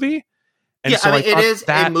pandemic movie. And so it is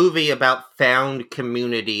a movie about found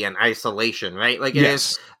community and isolation, right? Like it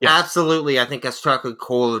is absolutely, I think, a struck a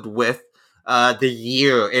chord with the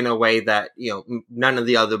year in a way that none of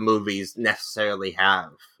the other movies necessarily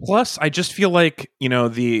have. Plus, I just feel like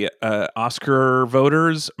the Oscar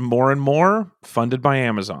voters more and more funded by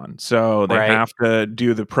Amazon, so they have to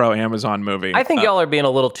do the pro Amazon movie. I think y'all are being a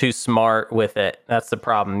little too smart with it. That's the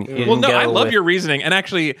problem. I love your reasoning, and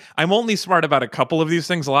actually, I'm only smart about a couple of these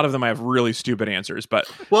things. A lot of them I have really stupid answers, but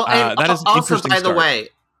that is also, interesting. By the way,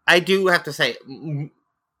 I do have to say,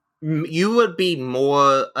 you would be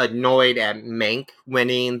more annoyed at Mank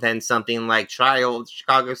winning than something like Trial of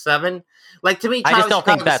Chicago 7. Like, to me, I just don't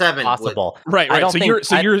think that's 7 possible. Right.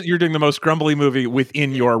 You're doing the most grumbly movie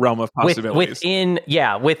within your realm of possibilities. Within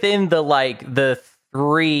the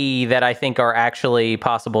 3 that I think are actually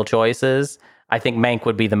possible choices. I think Mank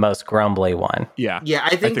would be the most grumbly one. Yeah. Yeah,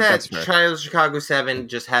 I think that Trial of Chicago 7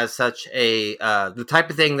 just has such a the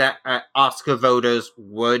type of thing that Oscar voters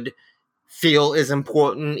would feel is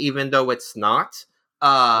important, even though it's not.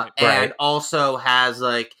 And also has,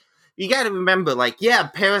 like, you got to remember, like,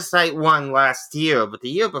 Parasite won last year, but the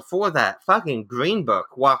year before that, fucking Green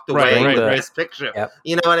Book walked away with Best Picture. Yep.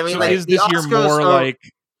 You know what I mean? So like, is this year more like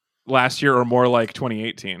last year or more like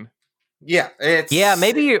 2018? Yeah,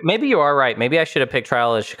 maybe you are right. Maybe I should have picked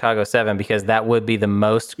Trial of Chicago 7 because that would be the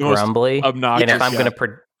most grumbly. Obnoxious, and if I'm going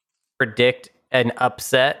to predict an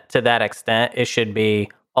upset to that extent, it should be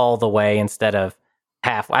all the way instead of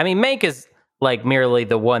half. I mean, Mank is like merely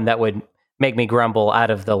the one that would make me grumble out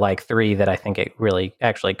of the like 3 that I think it really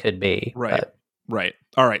actually could be. Right.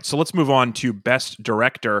 All right. So let's move on to Best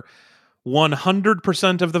Director.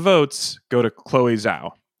 100% of the votes go to Chloe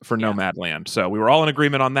Zhao for Nomadland. So we were all in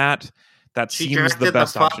agreement on that. That she seems the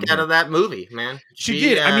best option out of that movie, man. She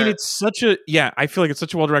did. I mean, it's such a I feel like it's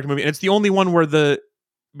such a well-directed movie, and it's the only one where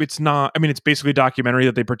it's not. I mean, it's basically a documentary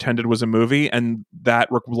that they pretended was a movie, and that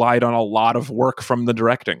relied on a lot of work from the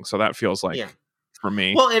directing. So that feels like for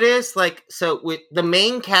me. Well, it is like so with the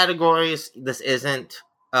main categories. This isn't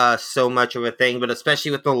so much of a thing, but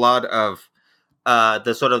especially with a lot of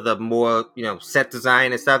the sort of the more set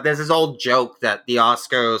design and stuff. There's this old joke that the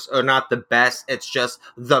Oscars are not the best; it's just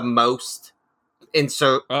the most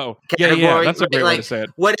insert category. Yeah, that's a great way to say it.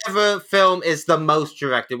 Whatever film is the most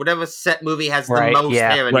directed, whatever set movie has the most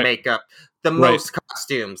hair and makeup, the most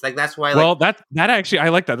costumes. Like that's why. That actually I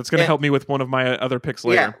like that. That's going to help me with one of my other picks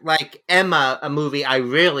later. Yeah, like Emma, a movie I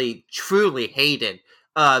really truly hated.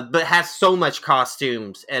 But has so much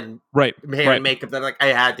costumes and hair and makeup that I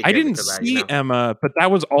had to. I didn't see Emma, but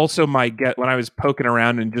that was also my get when I was poking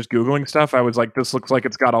around and just Googling stuff. I was like, this looks like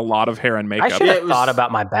it's got a lot of hair and makeup. I should have thought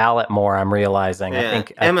about my ballot more. I'm realizing. Yeah.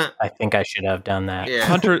 I think I should have done that. Yeah.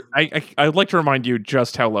 Hunter, I'd like to remind you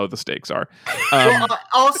just how low the stakes are.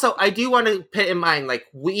 Also, I do want to put in mind, like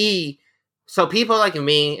so people like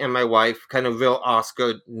me and my wife, kind of real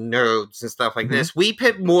Oscar nerds and stuff like this, we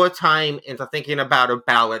put more time into thinking about our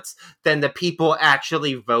ballots than the people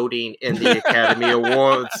actually voting in the Academy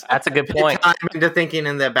Awards. That's a good point. Time into thinking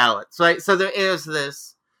in their ballots, right? So there is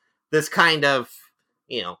this kind of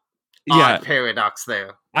odd paradox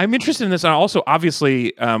there. I'm interested in this, and also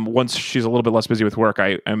obviously, once she's a little bit less busy with work,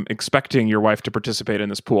 I am expecting your wife to participate in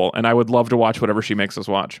this pool, and I would love to watch whatever she makes us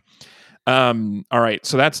watch. All right,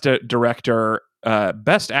 so that's the director,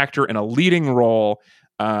 best actor in a leading role.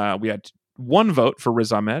 We had 1 vote for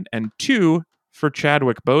Riz Ahmed and 2 for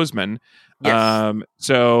Chadwick Boseman. Yes.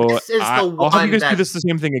 So this is I'll have you guys do this the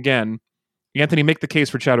same thing again. Anthony, make the case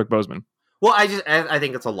for Chadwick Boseman. Well, I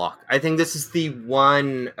think it's a lock. I think this is the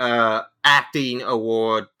one acting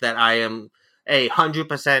award that I am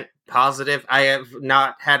 100% positive. I have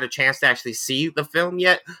not had a chance to actually see the film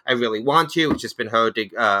yet. I really want to. It's just been hard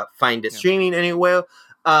to find it streaming anywhere.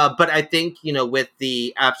 But I think, with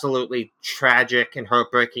the absolutely tragic and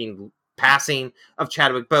heartbreaking passing of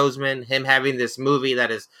Chadwick Boseman, him having this movie that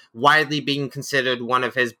is widely being considered one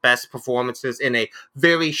of his best performances in a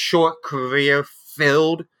very short career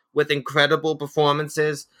filled with incredible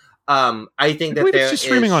performances. I think that it's just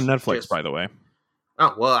streaming on Netflix, by the way.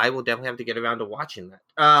 Oh, well, I will definitely have to get around to watching that.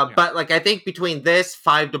 But I think between this,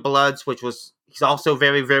 Five to Bloods, which was he's also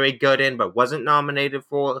very, very good in, but wasn't nominated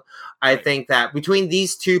for. I think that between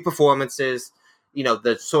these two performances,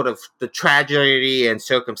 the sort of the tragedy and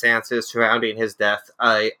circumstances surrounding his death,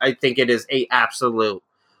 I think it is a absolute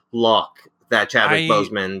lock that Chadwick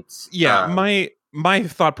Boseman's. My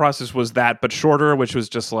thought process was that, but shorter, which was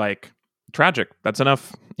just like tragic. That's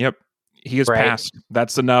enough. Yep, he is passed.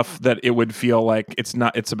 That's enough that it would feel like it's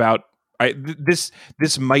not. It's about. This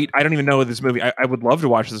might. I don't even know this movie. I would love to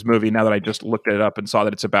watch this movie now that I just looked it up and saw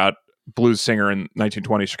that it's about blues singer in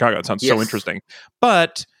 1920s Chicago. It sounds so interesting,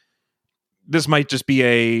 but this might just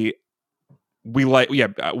be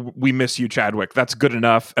we miss you, Chadwick. That's good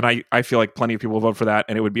enough, and I feel like plenty of people will vote for that,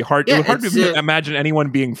 and it would be hard. It would hard to imagine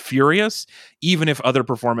anyone being furious, even if other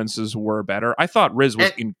performances were better. I thought Riz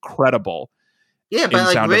was incredible. Yeah,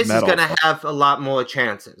 but like Riz is going to have a lot more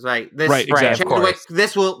chances, right? Exactly. Chadwick,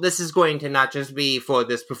 this is going to not just be for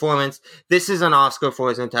this performance. This is an Oscar for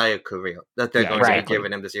his entire career that they're going to be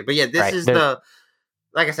giving him this year. But yeah, this is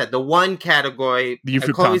like I said, the one category.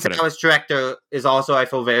 Chloe Zhao director is also, I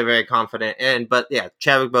feel very, very confident in. But yeah,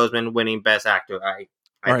 Chadwick Boseman winning Best Actor. I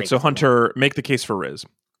All right, so Hunter, make the case for Riz.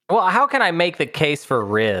 Well, how can I make the case for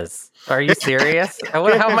Riz? Are you serious? How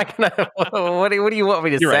am I gonna? What do you want me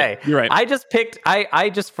to say? You're right. I just picked. I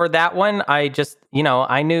just for that one. I just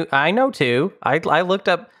I know too. I looked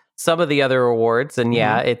up some of the other awards, and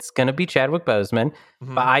it's gonna be Chadwick Boseman.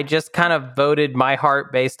 Mm-hmm. But I just kind of voted my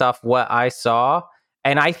heart based off what I saw.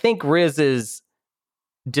 And I think Riz is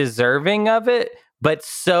deserving of it, but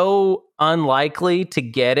so unlikely to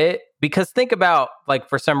get it. Because think about, like,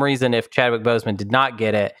 for some reason, if Chadwick Boseman did not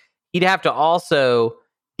get it, he'd have to also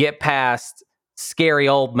get past Scary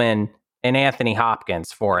Oldman and Anthony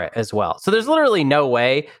Hopkins for it as well. So there's literally no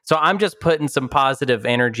way. So I'm just putting some positive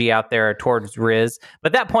energy out there towards Riz.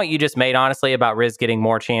 But that point you just made, honestly, about Riz getting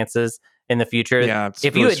more chances in the future. Yeah,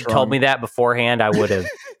 if you had told me that beforehand, I would have.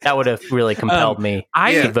 That would have really compelled me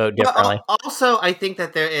to vote differently. Also, I think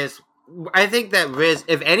that I think that Riz,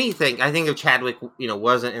 if anything, I think if Chadwick,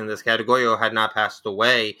 wasn't in this category or had not passed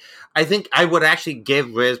away, I think I would actually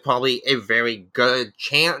give Riz probably a very good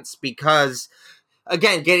chance because,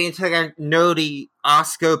 again, getting into that nerdy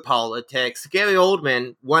Oscar politics, Gary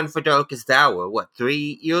Oldman won for Darkest Hour, 4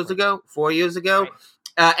 years ago? Right.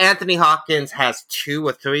 Anthony Hopkins has 2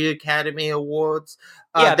 or 3 Academy Awards.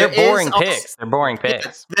 They're boring picks. They're boring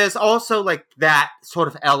picks. There's also like that sort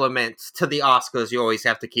of element to the Oscars you always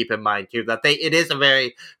have to keep in mind too, that it is a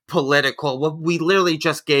very political. Well, we literally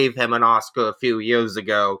just gave him an Oscar a few years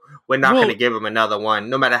ago. We're not going to give him another one,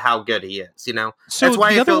 no matter how good he is. So that's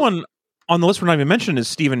why the other one on the list we're not even mentioned is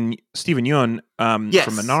Steven Yeun from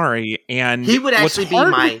Minari, and he would actually be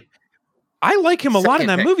my. I like him a lot in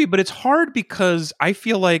that movie, but it's hard because I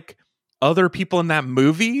feel like other people in that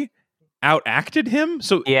movie outacted him.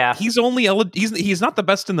 So he's only he's not the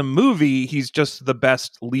best in the movie. He's just the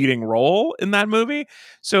best leading role in that movie.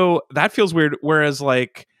 So that feels weird. Whereas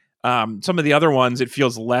like some of the other ones, it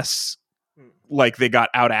feels less like they got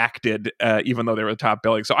outacted, even though they were the top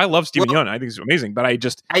billing. So I love Steven Yeun. I think he's amazing, but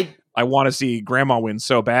I want to see Grandma win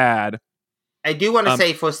so bad. I do want to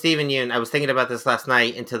say for Steven Yeun, I was thinking about this last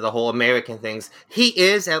night into the whole American things. He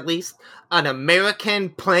is at least an American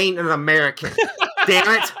playing an American.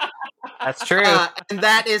 Damn it. That's true. And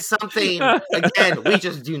that is something, again, we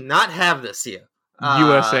just do not have this year.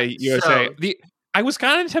 USA. I was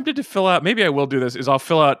kind of tempted to fill out, maybe I will do this, is I'll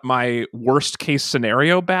fill out my worst case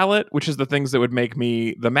scenario ballot, which is the things that would make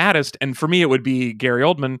me the maddest. And for me, it would be Gary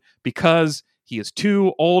Oldman because he is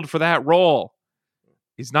too old for that role.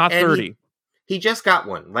 He's not 30. He just got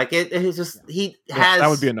one. Like has. That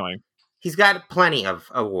would be annoying. He's got plenty of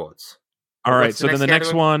awards. All right. So then the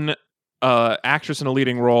next one, actress in a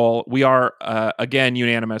leading role. We are again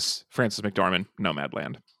unanimous. Frances McDormand,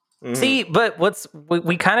 Nomadland. Mm-hmm. See, but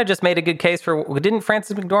we kind of just made a good case for. Didn't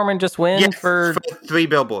Frances McDormand just win for 3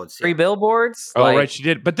 Billboards? 3 Billboards. Oh, right, she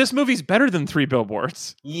did. But this movie's better than 3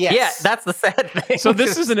 Billboards. Yes. Yeah, that's the sad thing. So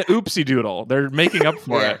this is an oopsie doodle. They're making up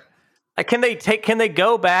for it. Can they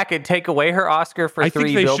go back and take away her Oscar for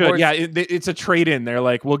 3 Billboards? Should. Yeah, it's a trade-in. They're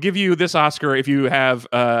like, we'll give you this Oscar if you have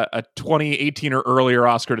a 2018 or earlier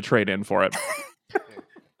Oscar to trade in for it.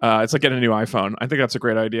 It's like getting a new iPhone. I think that's a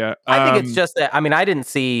great idea. I think it's just that. I mean, I didn't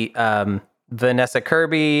see Vanessa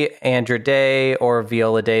Kirby, Andra Day, or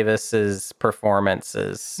Viola Davis's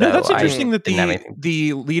performances. So no, that's interesting that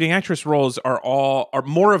the leading actress roles are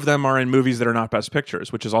more of them are in movies that are not Best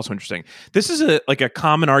Pictures, which is also interesting. This is a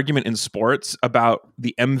common argument in sports about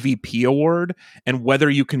the MVP award and whether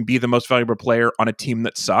you can be the most valuable player on a team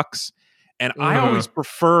that sucks. And I always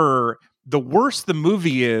prefer, the worse the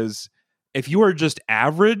movie is, if you are just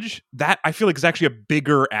average, that I feel like is actually a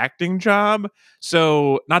bigger acting job.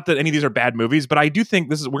 So not that any of these are bad movies, but I do think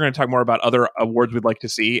we're going to talk more about other awards we'd like to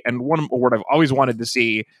see. And one award I've always wanted to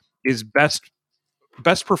see is best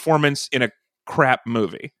performance in a crap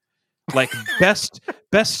movie. Like best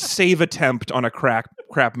save attempt on a crap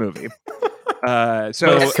movie.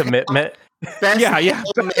 Most commitment.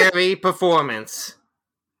 Best Mary performance.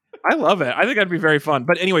 I love it. I think that'd be very fun.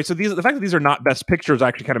 But anyway, so the fact that these are not best pictures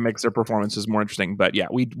actually kind of makes their performances more interesting. But yeah,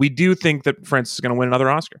 we do think that Francis is going to win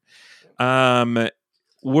another Oscar.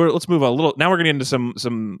 Let's move a little. Now we're getting into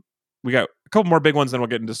some. We got a couple more big ones, then we'll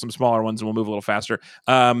get into some smaller ones, and we'll move a little faster.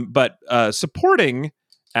 But supporting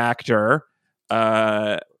actor,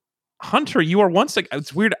 Hunter, you are once again.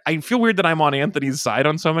 It's weird. I feel weird that I'm on Anthony's side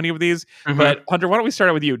on so many of these. Mm-hmm. But Hunter, why don't we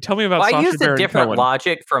start out with you? Tell me about. Well, Sacha I used Baron a different Cohen.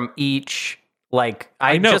 logic from each. Like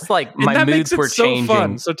I know. Just like and my that moods makes it were so changing.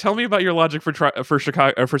 Fun. So tell me about your logic for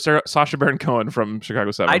Chicago for Sacha Baron Cohen from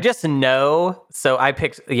Chicago 7. I just know. So I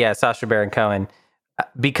picked Sacha Baron Cohen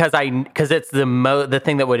because it's the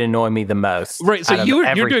thing that would annoy me the most. Right. So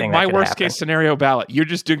you're doing my worst case scenario ballot. You're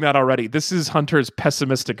just doing that already. This is Hunter's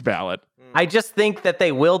pessimistic ballot. I just think that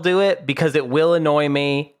they will do it because it will annoy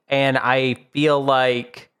me, and I feel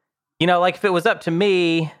like like if it was up to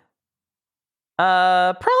me,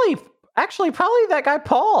 probably that guy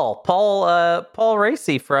Paul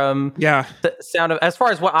Raci from the Sound of, as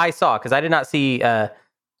far as what I saw, because I did not see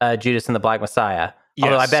Judas and the Black Messiah. Yes.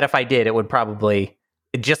 Although I bet if I did, it would probably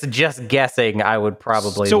just guessing. I would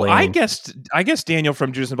probably. So lean. I guess Daniel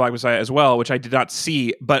from Judas and the Black Messiah as well, which I did not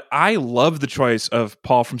see, but I love the choice of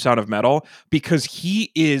Paul from Sound of Metal because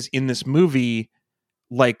he is in this movie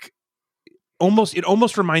like. It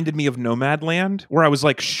almost reminded me of Nomadland, where I was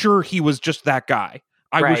like, sure, he was just that guy.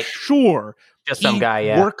 I was sure just some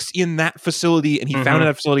guy works in that facility and he founded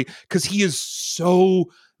that facility because he is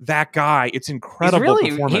so that guy. It's incredible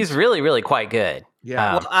performance. He's really, really quite good.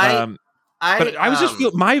 Yeah. I was just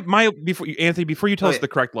feel before you tell us the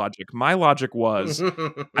correct logic, my logic was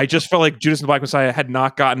I just felt like Judas and the Black Messiah had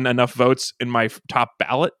not gotten enough votes in my top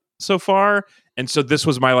ballot so far. And so this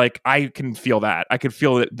was my I can feel that. I could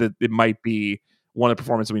feel that it might be one of the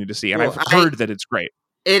performances we need to see. And I've heard that it's great.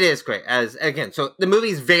 It is great. So the movie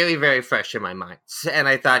is very, very fresh in my mind. And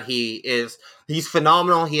I thought he's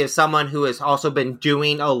phenomenal. He is someone who has also been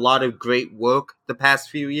doing a lot of great work the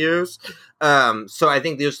past few years. So I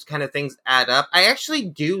think those kind of things add up. I actually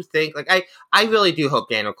do think, I really do hope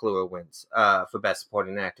Daniel Kaluuya wins for Best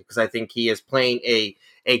Supporting Actor because I think he is playing a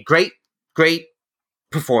great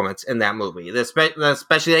performance in that movie,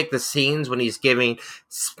 especially the scenes when he's giving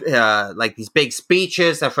these big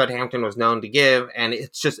speeches that Fred Hampton was known to give, and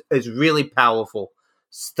it's really powerful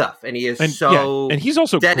stuff. And he is and he's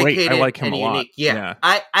also dedicated. Great. I like him a lot. Unique. Yeah.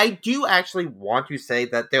 I do actually want to say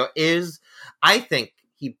that I think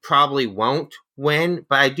he probably won't win,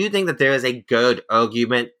 but I do think that there is a good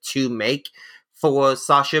argument to make for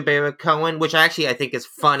Sacha Baron Cohen, which I think is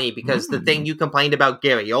funny because the thing you complained about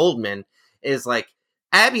Gary Oldman is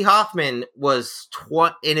Abby Hoffman was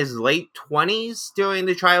in his late 20s during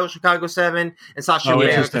the trial of Chicago 7, and Sacha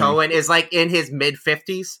Baron Cohen is in his mid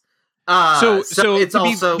 50s. So it's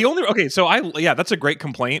also the only that's a great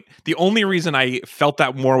complaint. The only reason I felt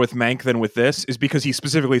that more with Mank than with this is because he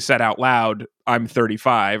specifically said out loud, "I'm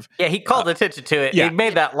 35." Yeah, he called attention to it. Yeah. He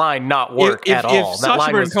made that line not work at all. If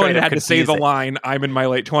Sacha Baron Cohen had to say the line, "I'm in my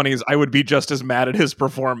late 20s," I would be just as mad at his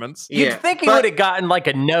performance. You'd think he would have gotten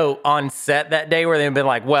a note on set that day where they'd been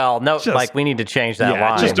like, "Well, no, we need to change that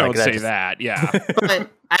line." Just don't say that. Yeah. But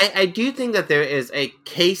I do think that there is a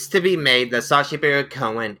case to be made that Sacha Baron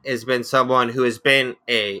Cohen has been someone who has been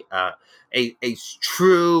a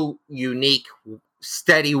true, unique,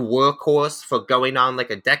 steady workhorse for going on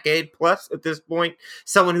a decade plus at this point.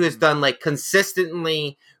 Someone who has done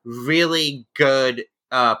consistently really good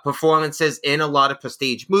performances in a lot of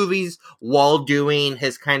prestige movies while doing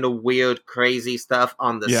his kind of weird, crazy stuff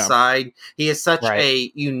on the side. He is such a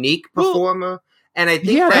unique performer. And I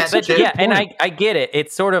think and I get it.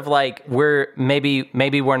 It's sort of we're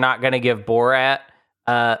maybe we're not going to give Borat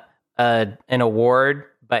an award,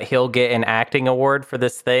 but he'll get an acting award for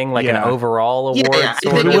this thing, an overall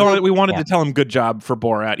award. We wanted to tell him good job for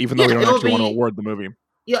Borat, even though we don't actually want to award the movie.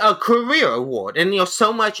 Yeah, a career award, and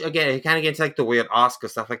so much again. It kind of gets the weird Oscar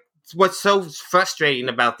stuff. What's so frustrating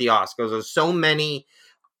about the Oscars? There's so many,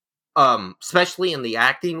 especially in the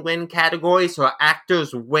acting win category, so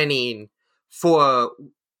actors winning for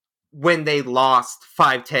when they lost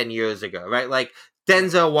 5-10 years ago, right?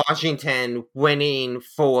 Denzel Washington winning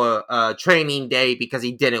for Training Day because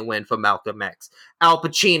he didn't win for Malcolm X. Al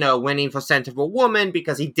Pacino winning for Scent of a Woman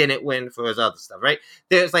because he didn't win for his other stuff, right?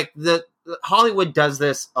 There's Hollywood does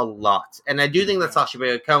this a lot, and I do think that Sacha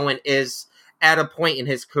Baron Cohen is at a point in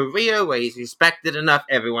his career where he's respected enough.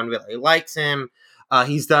 Everyone really likes him.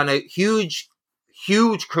 He's done a huge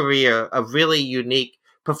career of really unique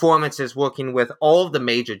performances working with all of the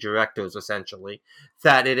major directors, essentially,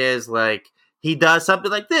 that it is like he does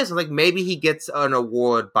something like this, like maybe he gets an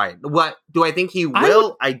award by it. What do I think he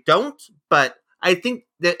will? I don't, but I think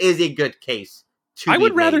there is a good case. I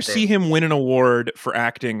would rather see him win an award for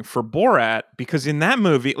acting for Borat, because in that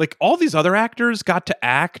movie, like, all these other actors got to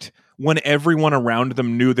act when everyone around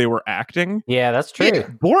them knew they were acting. Yeah, that's true.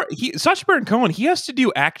 Sacha Baron Cohen, he has to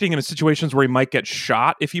do acting in situations where he might get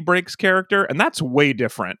shot if he breaks character, and that's way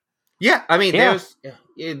different. Yeah, I mean,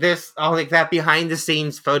 there's all like that behind the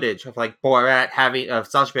scenes footage of like Borat of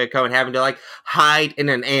Sacha Baron Cohen having to like hide in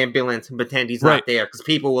an ambulance and pretend he's not there because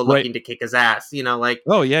people were looking to kick his ass. You know, like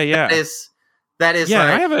that is. Yeah,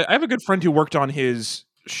 like, I have a good friend who worked on his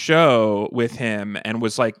show with him and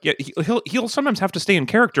was like, yeah, he'll sometimes have to stay in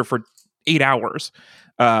character for 8 hours,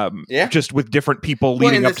 just with different people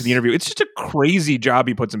leading up to the interview. It's just a crazy job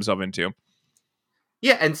he puts himself into.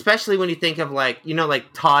 Yeah, and especially when you think of like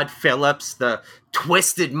Todd Phillips, the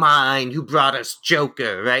twisted mind who brought us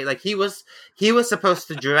Joker, right? Like he was supposed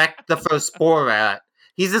to direct the first Borat.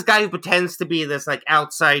 He's this guy who pretends to be this like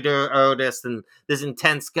outsider artist and this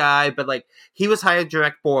intense guy, but like he was hired to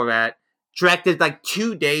direct Borat, directed like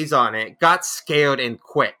 2 days on it, got scared and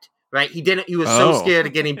quit. Right? He was so scared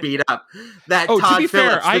of getting beat up that Todd to be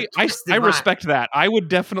Phillips, fair, I respect that. I would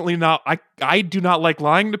definitely not. I do not like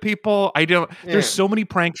lying to people. I don't. Yeah. There's so many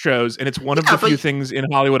prank shows, and it's one of the few things in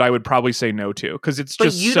Hollywood I would probably say no to, because it's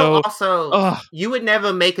just you would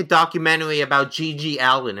never make a documentary about G.G.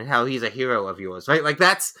 Allen and how he's a hero of yours, right? Like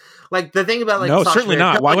that's like the thing about like no, Sacha certainly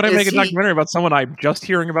Baron not. Cohen Why would I make a documentary about someone I'm just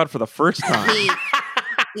hearing about for the first time?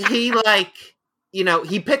 he like. You know,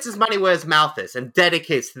 he puts his money where his mouth is and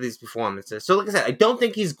dedicates to these performances. So, like I said, I don't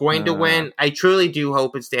think he's going to win. I truly do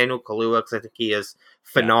hope it's Daniel Kaluuya, because I think he is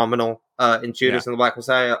phenomenal in Judas and the Black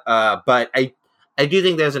Messiah. But I do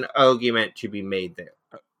think there's an argument to be made there.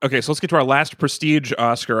 Okay, so let's get to our last prestige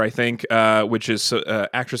Oscar, I think, which is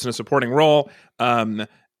actress in a supporting role.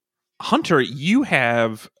 Hunter, you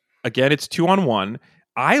have, again, it's 2-on-1.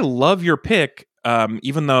 I love your pick.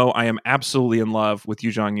 Even though I am absolutely in love with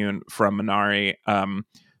Yoo Jong-yoon from Minari,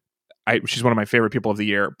 she's one of my favorite people of the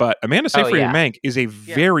year. But Amanda Seyfried Mank is a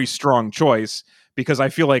very strong choice, because I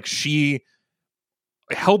feel like she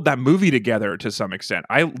held that movie together to some extent.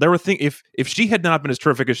 If she had not been as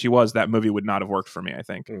terrific as she was, that movie would not have worked for me, I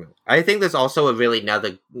think. I think there's also a really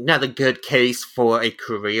another good case for a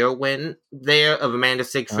career win there of Amanda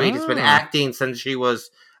Seyfried. It's been acting since she was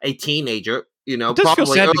a teenager. You know, it does feel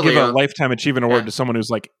sad to give a lifetime achievement award to someone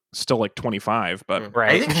who's like still like 25, but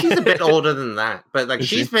I think she's a bit older than that. But like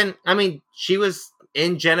she was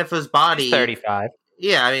in Jennifer's Body. She's 35.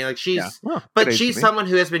 Yeah, I mean, like she's someone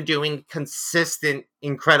who has been doing consistent,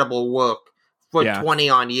 incredible work for 20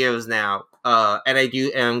 on years now. And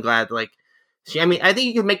I'm glad like I think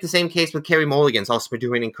you could make the same case with Carey Mulligan's also been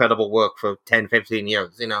doing incredible work for 10, 15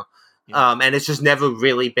 years. You know, and it's just never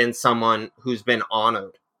really been someone who's been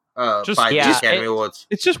honored. By the Academy Awards.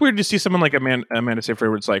 It's just weird to see someone like Amanda Seyfried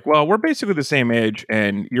where it's like, well, we're basically the same age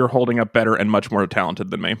and you're holding up better and much more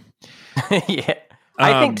talented than me. Yeah.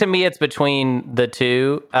 I think to me it's between the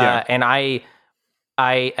two. And I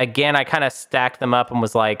kind of stacked them up and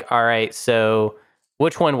was like, all right, so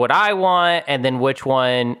which one would I want? And then which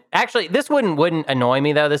one... Actually, this wouldn't annoy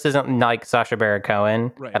me, though. This isn't like Sacha Baron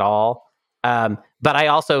Cohen at all. But I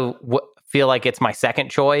also feel like it's my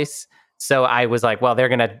second choice. So I was like, well, they're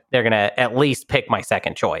gonna at least pick my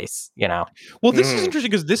second choice, you know. Well, this is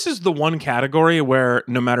interesting because this is the one category where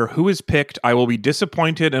no matter who is picked, I will be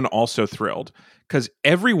disappointed and also thrilled, because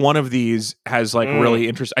every one of these has like really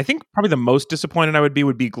interest. I think probably the most disappointed I would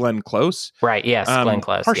be Glenn Close. Right? Yes, Glenn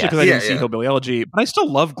Close. Partially because I didn't see Hillbilly Elegy, but I still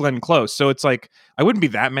love Glenn Close. So it's like I wouldn't be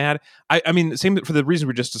that mad. I mean, same for the reason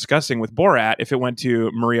we're just discussing with Borat. If it went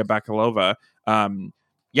to Maria Bakalova.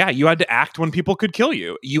 Yeah, you had to act when people could kill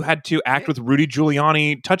you. You had to act with Rudy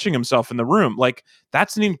Giuliani touching himself in the room. Like,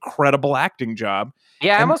 that's an incredible acting job.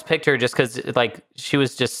 Yeah, I almost picked her just because, like, she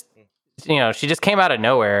was just, you know, she just came out of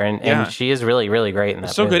nowhere, and she is really, really great in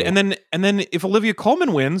that movie. Good. And then if Olivia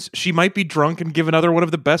Colman wins, she might be drunk and give another one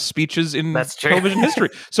of the best speeches in television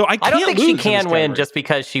history. So I don't think she can win just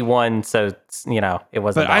because she won. So you know, it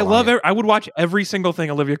wasn't. But I love it. I would watch every single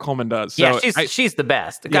thing Olivia Colman does. So yeah, she's the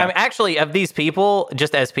best. Yeah. I mean, actually, of these people,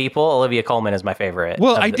 just as people, Olivia Colman is my favorite.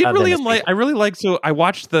 Well, I really liked. So I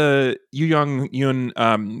watched the Yu Young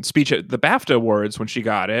Yoon speech at the BAFTA Awards when she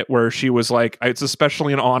got it, where she was like, "It's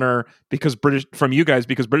especially an honor because British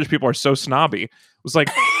people are so snobby." It was like.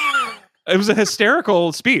 It was a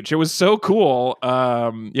hysterical speech. It was so cool.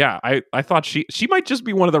 I thought she might just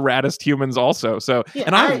be one of the raddest humans also. So, Yeah,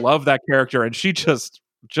 and I love that character, and she just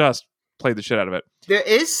played the shit out of it. There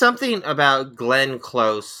is something about Glenn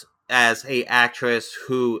Close as a actress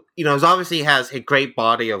who, obviously has a great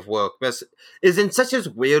body of work, but is in such a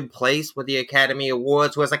weird place with the Academy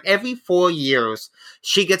Awards, where it's like every 4 years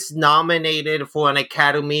she gets nominated for an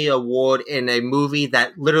Academy Award in a movie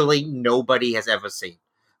that literally nobody has ever seen.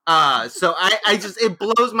 So I just, it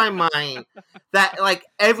blows my mind that like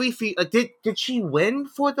did she win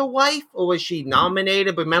for The Wife, or was she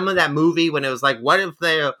nominated? But remember that movie when it was like, what if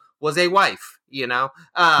there was a wife, and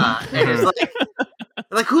it's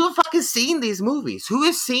like who the fuck has seen these movies?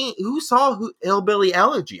 Who saw Hillbilly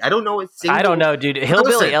Elegy? I don't know. I don't know, dude.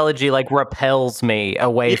 Hillbilly Elegy like repels me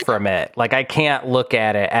away from it. Like I can't look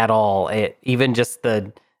at it at all. Even just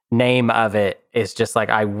the name of it is just like,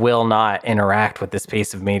 I will not interact with this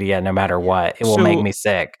piece of media no matter what. It will make me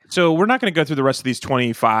sick. So we're not going to go through the rest of these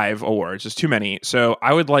 25 awards. There's too many. So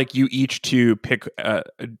I would like you each to pick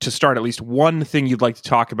to start at least one thing you'd like to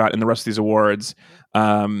talk about in the rest of these awards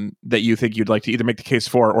that you think you'd like to either make the case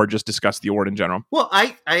for or just discuss the award in general. Well,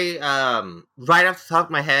 I right off the top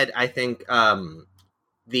of my head, I think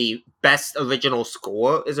the best original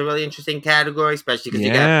score is a really interesting category, especially because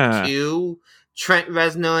you got 2 Trent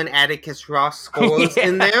Reznor and Atticus Ross scores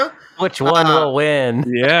in there. Which one will win?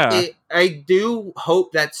 Yeah. I do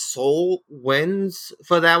hope that Soul wins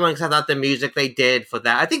for that one, because I thought the music they did for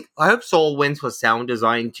that. I hope Soul wins for sound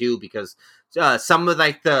design too, because some of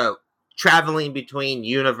like the traveling between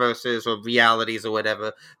universes or realities or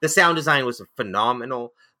whatever, the sound design was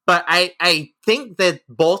phenomenal. But I think that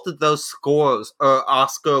both of those scores are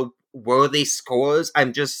Oscar worthy scores.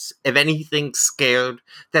 I'm just, if anything, scared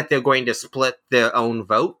that they're going to split their own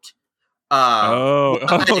vote.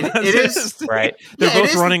 It is right. They're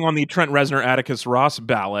both running on the Trent Reznor Atticus Ross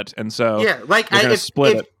ballot, and so they're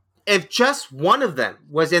split it. If just one of them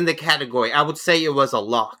was in the category, I would say it was a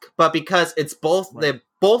lock. But because it's both, they're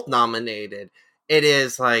both nominated, it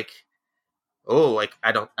is like,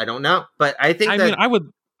 I don't know. But I think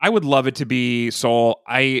I would love it to be Soul.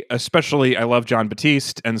 I love John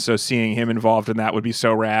Batiste, and so seeing him involved in that would be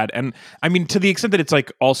so rad. And I mean, to the extent that it's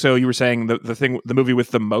like, also you were saying the movie with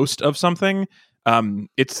the most of something,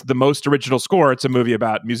 it's the most original score. It's a movie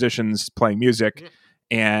about musicians playing music,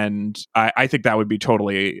 and I think that would be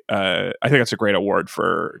totally. I think that's a great award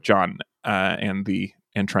for John and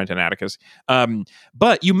Trent and Atticus.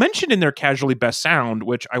 But you mentioned in there casually best sound,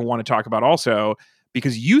 which I want to talk about also,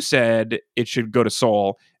 because you said it should go to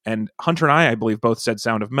Soul, and Hunter and I believe, both said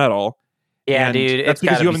Sound of Metal. Yeah, and dude, that's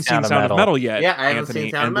because you haven't seen Sound of Metal yet. Yeah, I haven't Anthony.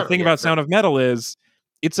 seen Sound of Metal. And the thing about Sound of Metal is,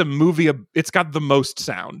 it's a movie. It's got the most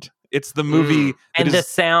sound. It's the movie, and the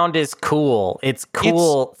sound is cool. It's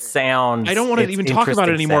cool sound. I don't want to even talk about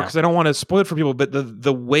it anymore because I don't want to spoil it for people. But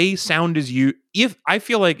the way sound is used, I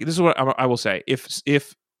feel like this is what I will say: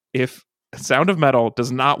 if Sound of Metal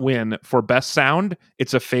does not win for best sound,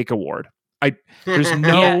 it's a fake award. There's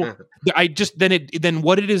no. Then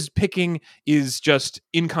what it is picking is just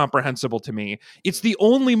incomprehensible to me. It's the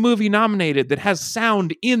only movie nominated that has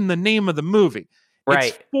sound in the name of the movie.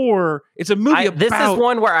 Right. It's a movie about this is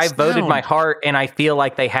one where I sound. voted my heart, and I feel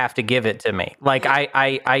like they have to give it to me. Like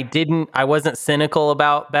I wasn't cynical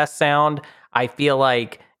about best sound. I feel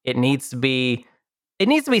like it needs to be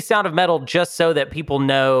Sound of Metal, just so that people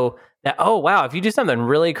know that, oh wow, if you do something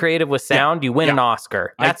really creative with sound, you win an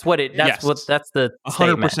Oscar. That's the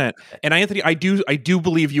 100%. And Anthony, I do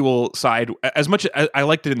believe you will side, as much as I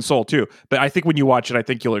liked it in Soul too, but I think when you watch it, I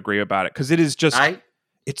think you'll agree about it, because it is just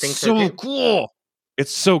it's so cool.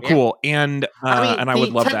 It's so cool, and I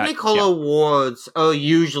would love that. The technical awards are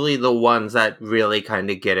usually the ones that really kind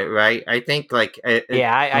of get it right. I think, like, I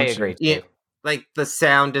agree. Yeah, like the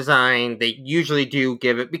sound design, they usually do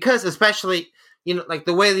give it, because especially, like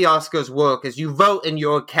the way the Oscars work is you vote in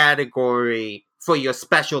your category for your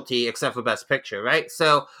specialty, except for Best Picture, right?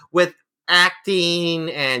 So with acting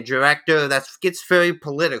and director, that gets very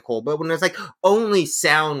political. But when there's like only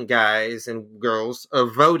sound guys and girls are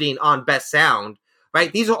voting on best sound,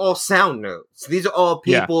 right? These are all sound nerds. These are all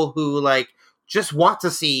people who like just want to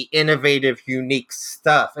see innovative, unique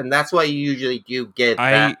stuff, and that's why you usually do get.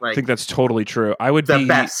 I think that's totally true. I would the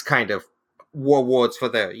best kind of awards for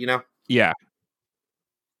there, Yeah,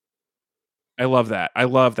 I love that.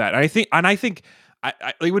 I think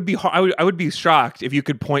it would be I would be shocked if you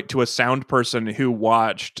could point to a sound person who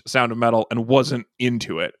watched Sound of Metal and wasn't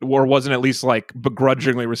into it, or wasn't at least like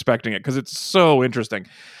begrudgingly respecting it, because it's so interesting.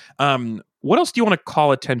 What else do you want to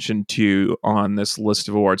call attention to on this list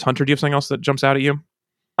of awards? Hunter, do you have something else that jumps out at you?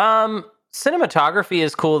 Cinematography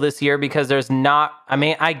is cool this year because there's not, I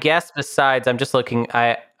mean, I guess besides, I'm just looking,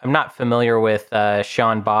 I'm not familiar with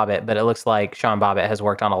Sean Bobbitt, but it looks like Sean Bobbitt has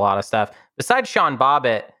worked on a lot of stuff. Besides Sean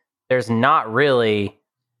Bobbitt, there's not really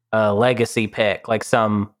a legacy pick, like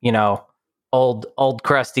some, old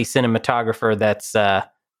crusty cinematographer that's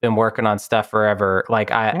been working on stuff forever. Like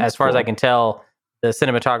as far as I can tell, the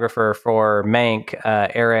cinematographer for Mank,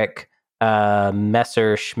 Eric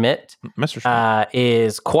Messerschmidt,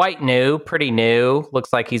 is quite new, pretty new.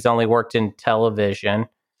 Looks like he's only worked in television.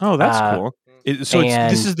 Oh, that's cool. This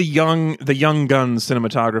is the young guns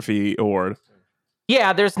cinematography award.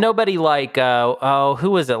 Yeah, there's nobody like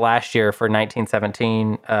who was it last year for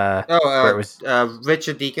 1917? Where it was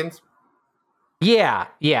Richard Deakins. Yeah.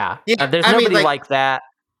 There's nobody like that.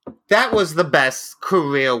 That was the best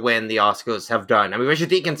career win the Oscars have done. I mean, Richard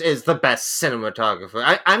Deakins is the best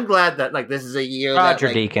cinematographer. I'm glad that this is a year Roger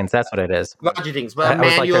Deakins, that's what it is. Roger Deakins, but I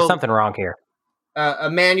was like, there's something wrong here.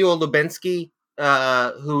 Emmanuel Lubensky,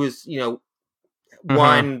 who is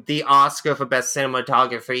won the Oscar for best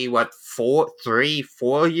cinematography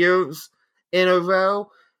 4 years in a row.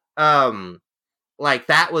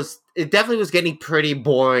 It definitely was getting pretty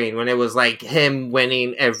boring when it was like him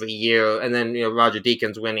winning every year and then Roger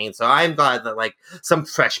Deakins winning. So I'm glad that some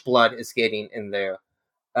fresh blood is getting in there.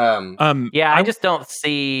 I just don't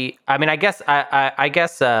see. I mean, I guess I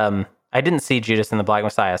didn't see Judas and the Black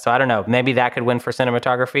Messiah, so I don't know. Maybe that could win for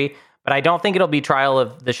cinematography, but I don't think it'll be Trial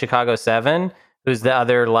of the Chicago 7, who's the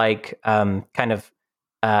other kind of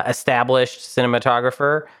established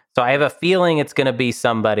cinematographer. So I have a feeling it's going to be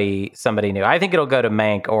somebody new. I think it'll go to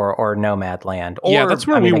Mank or Nomadland. Yeah, that's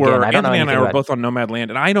where we were. Anthony and I were both on Nomadland,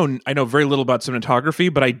 and I know very little about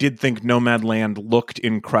cinematography, but I did think Nomadland looked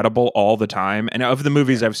incredible all the time. And of the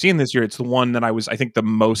movies I've seen this year, it's the one that I think the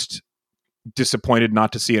most disappointed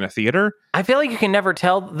not to see in a theater. I feel like you can never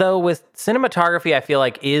tell, though. With cinematography, I feel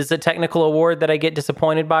like is a technical award that I get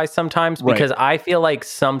disappointed by sometimes, because I feel like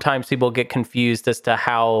sometimes people get confused as to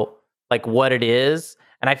how what it is.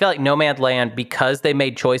 And I feel like Nomadland, because they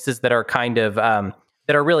made choices that are kind of that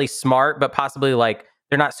are really smart, but possibly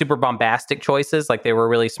they're not super bombastic choices. Like they were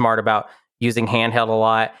really smart about using handheld a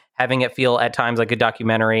lot, having it feel at times like a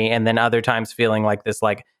documentary, and then other times feeling like this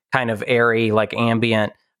kind of airy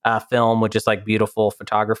ambient film with just beautiful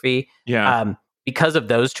photography. Yeah. Because of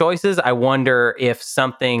those choices, I wonder if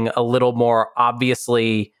something a little more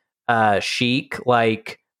obviously chic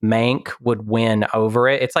Mank would win over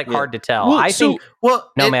it. It's hard to tell. Well, I think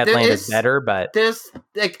Nomadland is better, but there's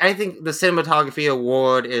I think the cinematography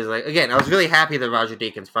award is again, I was really happy that Roger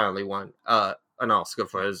Deakins finally won an Oscar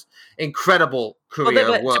for his incredible career.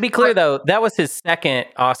 But to be clear though, that was his second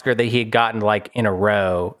Oscar that he had gotten in a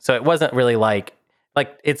row. So it wasn't really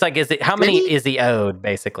it's is it how many is he owed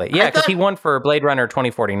basically? Yeah, because he won for Blade Runner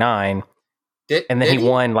 2049. And then he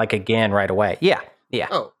won again right away. Yeah.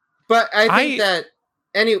 Oh. But I think that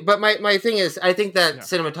but my thing is, I think that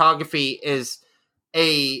cinematography is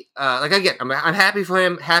again, I'm happy for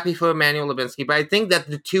him, happy for Emmanuel Lubensky, but I think that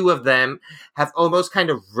the two of them have almost kind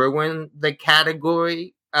of ruined the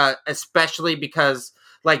category, especially because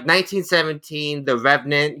 1917, The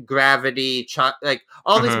Revenant, Gravity,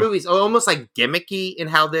 all these movies are almost gimmicky in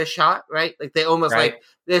how they're shot, right? They almost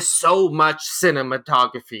there's so much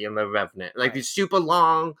cinematography in The Revenant, these super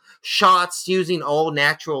long shots using all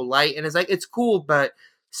natural light, and it's cool, but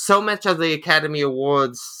so much of the Academy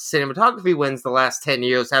Awards cinematography wins the last 10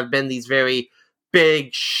 years have been these very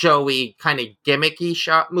big, showy, kind of gimmicky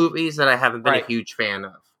shot movies that I haven't been a huge fan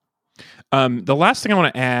of. The last thing I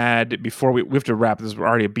want to add before we have to wrap, this is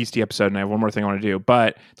already a beastie episode and I have one more thing I want to do,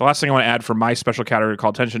 but the last thing I want to add for my special category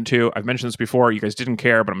called attention to, I've mentioned this before, you guys didn't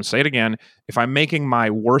care, but I'm going to say it again. If I'm making my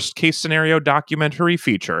worst case scenario documentary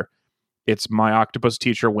feature, it's My Octopus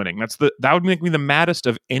Teacher winning. That would make me the maddest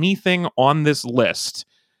of anything on this list.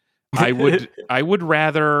 I would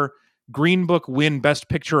rather Green Book win Best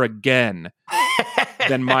Picture again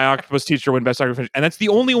than My Octopus Teacher win Best Documentary. And that's the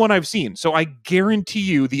only one I've seen. So I guarantee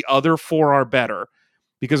you the other four are better,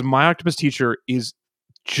 because My Octopus Teacher is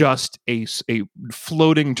just a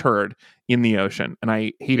floating turd in the ocean. And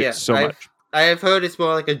I hate it so much. I have heard it's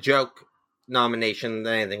more like a joke nomination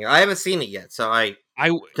than anything. I haven't seen it yet, so I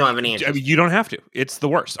don't have any interest. You don't have to. It's the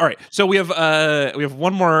worst. All right. So we have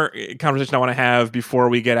one more conversation I want to have before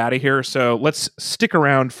we get out of here. So let's stick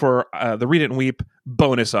around for the Read It and Weep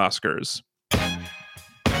bonus Oscars.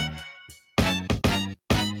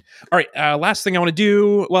 All right, last thing I want to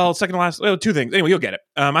do. Well, second to last. Well, two things. Anyway, you'll get it.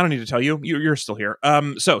 I don't need to tell you. You're still here.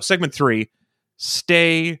 So segment 3,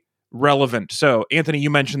 stay relevant. So Anthony, you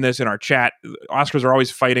mentioned this in our chat. Oscars are always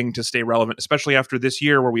fighting to stay relevant, especially after this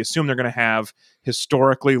year where we assume they're going to have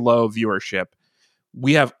historically low viewership.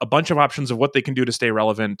 We have a bunch of options of what they can do to stay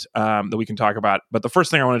relevant that we can talk about. But the first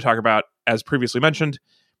thing I want to talk about, as previously mentioned,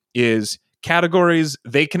 is categories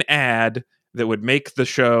they can add that would make the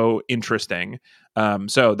show interesting.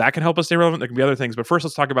 So that can help us stay relevant. There can be other things. But first,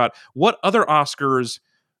 let's talk about what other Oscars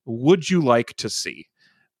would you like to see?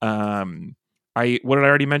 What did I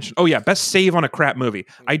already mention? Oh, yeah, best save on a crap movie.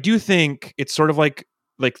 I do think it's sort of like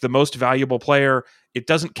the most valuable player. It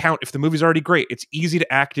doesn't count if the movie's already great. It's easy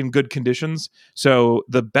to act in good conditions. So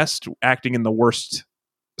the best acting in the worst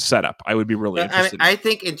setup, I would be really interested in. I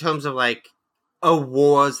think in terms of like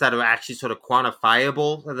awards that are actually sort of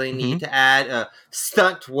quantifiable that they need to add,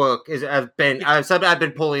 stunt work I've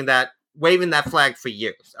been pulling that, waving that flag for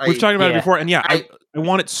years. We've talked about it before, and I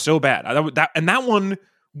want it so bad. That one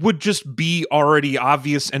would just be already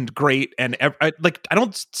obvious and great, and I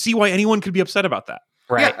don't see why anyone could be upset about that.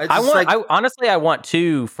 Right. Yeah, honestly, I want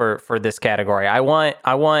 2 for this category. I want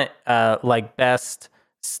like best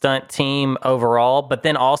stunt team overall, but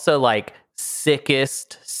then also like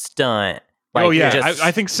sickest stunt. Like,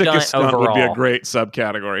 I think sickest stunt would be a great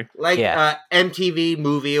subcategory. Like MTV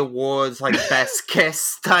Movie Awards, like best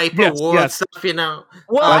kiss type awards stuff, you know.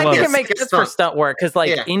 Well, I think it makes sense for stunt work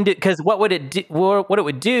because what would it do? What it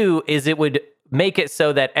would do is it would make it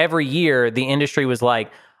so that every year the industry was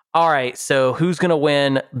like, all right, so who's going to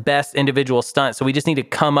win best individual stunt? So we just need to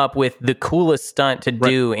come up with the coolest stunt to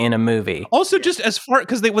do in a movie. Also, just as far,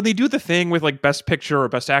 because when they do the thing with like best picture or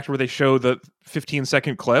best actor where they show the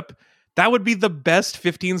 15-second clip, that would be the best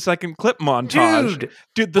 15-second clip montage.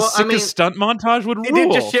 Dude, the sickest stunt montage would rule.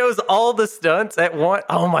 It just shows all the stunts at once.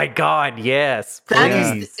 Oh my God, yes.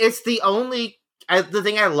 Please. It's the only... the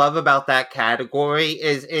thing I love about that category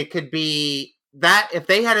is it could be... that if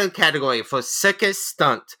they had a category for sickest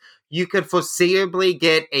stunt, you could foreseeably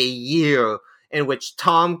get a year in which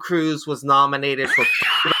Tom Cruise was nominated for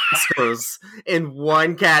Oscars in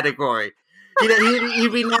one category.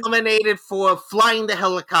 He'd be nominated for flying the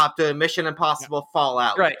helicopter in Mission Impossible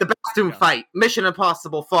Fallout, the bathroom fight, Mission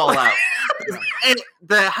Impossible Fallout, and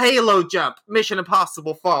the Halo jump, Mission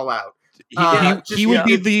Impossible Fallout. He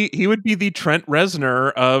would be the Trent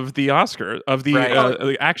Reznor of the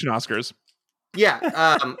the action Oscars. Yeah,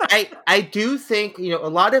 I do think a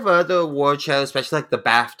lot of other award shows, especially like the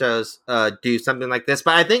BAFTAs, do something like this.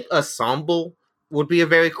 But I think Ensemble would be a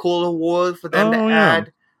very cool award for them to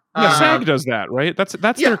add. Yeah, SAG does that, right? That's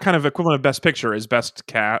their kind of equivalent of Best Picture is Best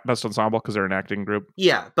Ensemble because they're an acting group.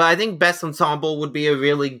 Yeah, but I think Best Ensemble would be a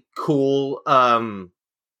really cool,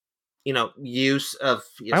 use of.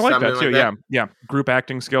 I like that too. Like yeah, group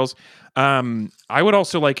acting skills. I would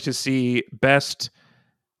also like to see best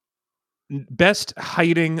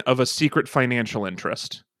hiding of a secret financial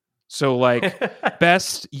interest. So like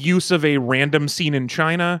best use of a random scene in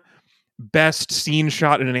China, best scene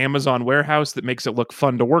shot in an Amazon warehouse that makes it look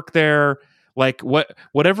fun to work there. Like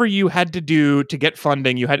whatever you had to do to get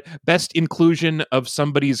funding, you had best inclusion of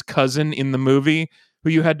somebody's cousin in the movie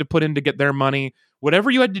who you had to put in to get their money. Whatever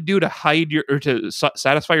you had to do to hide to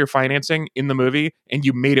satisfy your financing in the movie, and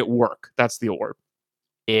you made it work. That's the award.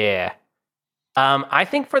 Yeah. I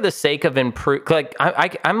think for the sake of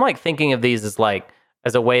I'm like thinking of these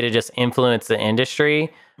as a way to just influence the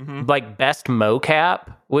industry. Mm-hmm. Like best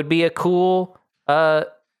mocap would be a cool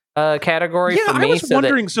category for me. I was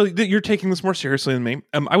wondering. So you're taking this more seriously than me.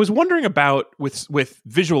 I was wondering about with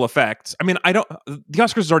visual effects. I mean, the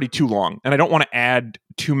Oscars is already too long, and I don't want to add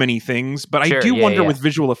too many things. But I do wonder with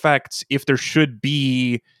visual effects if there should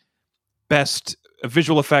be best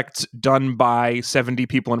visual effects done by 70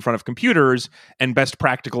 people in front of computers and best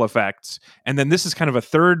practical effects. And then this is kind of a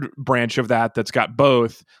third branch of that's got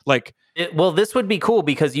both. This would be cool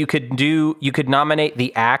because you could nominate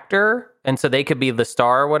the actor, and so they could be the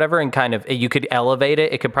star or whatever, and kind of you could elevate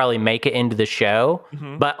it. It could probably make it into the show,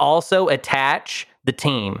 but also attach the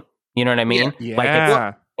team. You know what I mean?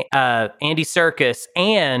 Yeah. Like Andy Serkis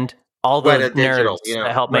and all the nerds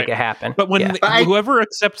that help make it happen. But when whoever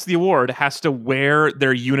accepts the award has to wear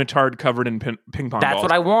their unitard covered in ping pong balls. That's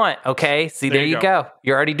what I want. Okay, see, there you go.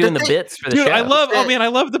 You're already doing the bits for the show. I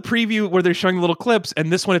love the preview where they're showing the little clips,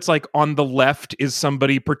 and this one it's like on the left is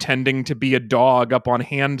somebody pretending to be a dog up on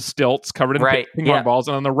hand stilts covered in ping pong balls,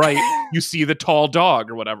 and on the right you see the tall dog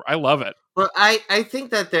or whatever. I love it. Well, I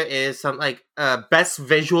think that there is some best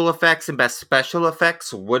visual effects and best special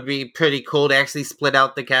effects would be pretty cool to actually split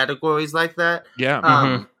out the categories like that.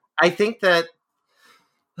 Yeah. I think that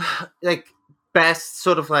like best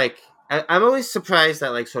sort of like I'm always surprised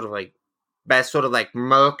that like sort of like best sort of like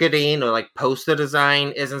marketing or like poster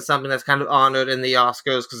design isn't something that's kind of honored in the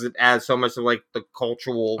Oscars because it adds so much of like the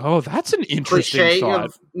cultural Oh, that's an interesting cliche thought.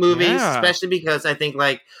 of movies, Yeah. especially because I think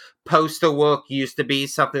like poster work used to be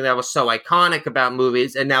something that was so iconic about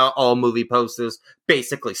movies, and now all movie posters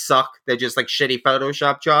basically suck. They're just like shitty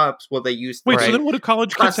Photoshop jobs where they used to Wait, so make then what do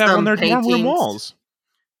college kids have on custom their dorm room paintings.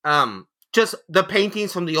 walls? Just the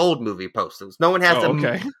paintings from the old movie posters. No one has Oh,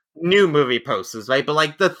 okay. new movie posters, right? But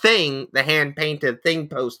like the hand painted thing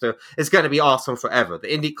poster is going to be awesome forever.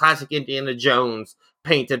 The classic Indiana Jones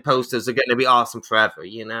painted posters are going to be awesome forever.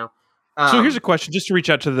 You know. So here's a question, just to reach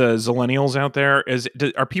out to the Zillennials out there: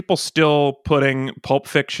 are people still putting Pulp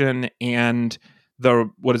Fiction and the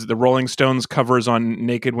Rolling Stones covers on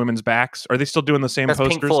naked women's backs? Are they still doing the same That's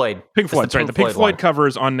posters? Pink Floyd. Pink Floyd, sorry, the Pink Floyd one.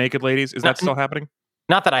 covers on naked ladies. Is that still happening?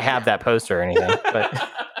 Not that I have that poster or anything, but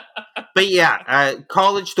But yeah,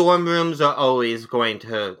 college dorm rooms are always going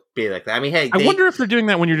to be like that. I mean, hey, I wonder if they're doing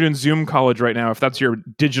that when you're doing Zoom college right now. If that's your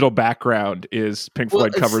digital background, is Pink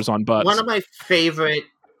Floyd covers on butts. One of my favorite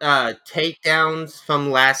takedowns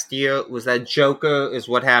from last year was that Joker is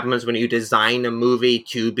what happens when you design a movie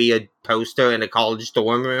to be a poster in a college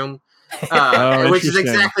dorm room. Which is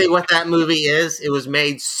exactly what that movie is. It was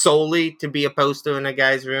made solely to be a poster in a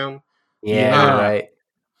guy's room. Yeah, right.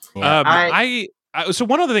 Yeah. So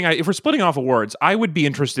one other thing, if we're splitting off awards, I would be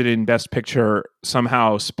interested in Best Picture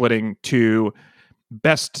somehow splitting to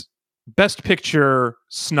Best Picture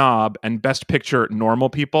snob and Best Picture normal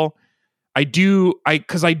people.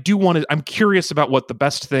 Because I do want to. I'm curious about what the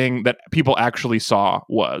best thing that people actually saw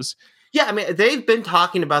was. Yeah, I mean, they've been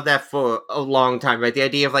talking about that for a long time, right? The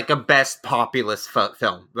idea of like a best populist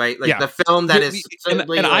film, right? Like the film that is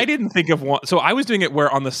certainly. And I didn't think of one. So I was doing it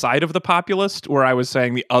where on the side of the populist, where I was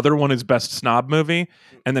saying the other one is best snob movie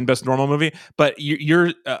and then best normal movie. But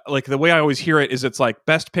you're like, the way I always hear it is it's like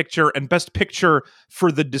best picture and best picture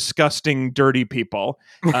for the disgusting, dirty people.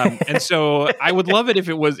 And so I would love it if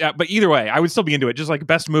it was. But either way, I would still be into it. Just like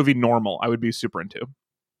best movie normal, I would be super into.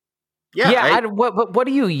 Yeah. What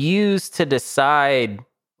do you use to decide?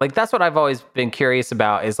 Like, that's what I've always been curious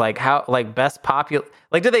about. Is like how like best popular.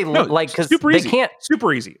 Like, do they like because they can't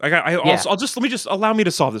super easy? Like I'll just allow me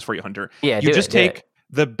to solve this for you, Hunter. Yeah, you just take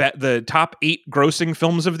the top 8 grossing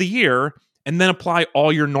films of the year and then apply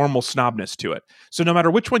all your normal snobness to it. So no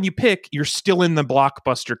matter which one you pick, you're still in the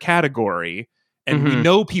blockbuster category, and we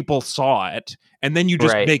know people saw it. And then you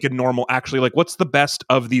just make it normal. Actually, like, what's the best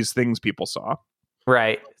of these things people saw?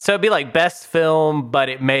 Right. So it'd be like best film, but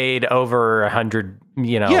it made over 100,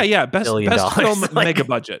 best film, like, mega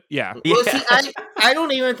budget. Yeah. Well, see, I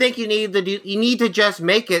don't even think you need to just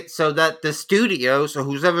make it so that the studios or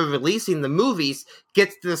who's ever releasing the movies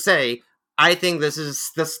gets to say, I think this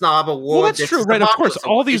is the snob award. Well, that's true, right? Of course,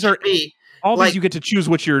 all these are these you get to choose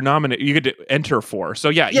what you're nominated. You get to enter for. So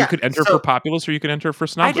you could enter for populist or you could enter for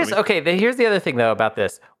snob. Here's the other thing though about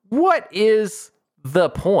this. What is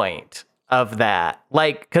the point of that?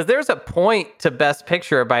 Like, because there's a point to Best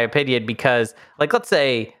Picture, by opinion, because, like, let's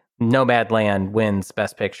say Nomadland wins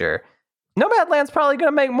Best Picture. Nomadland's probably going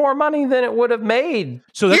to make more money than it would have made.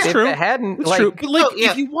 So that's true. If it hadn't, that's true. But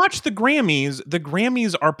if you watch the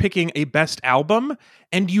Grammys are picking a Best Album,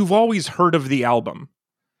 and you've always heard of the album.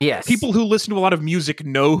 Yes. People who listen to a lot of music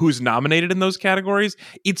know who's nominated in those categories.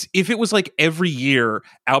 If it was like every year,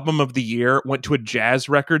 Album of the Year went to a jazz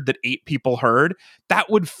record that 8 people heard, that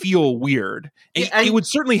would feel weird. It would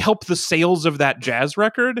certainly help the sales of that jazz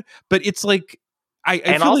record, but it's like,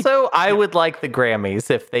 I would like the Grammys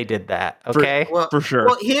if they did that. Okay. For sure.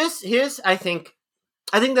 Well, here's I think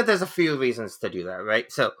that there's a few reasons to do that,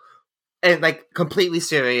 right? So, and like completely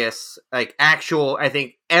serious, like actual, I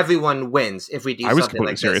think everyone wins if we do something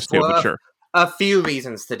like serious this. Too, but sure. A few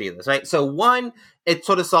reasons to do this, right? So one, it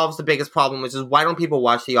sort of solves the biggest problem, which is why don't people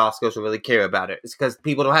watch the Oscars or really care about it? It's because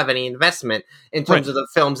people don't have any investment in terms of the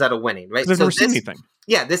films that are winning, right? They've never seen anything.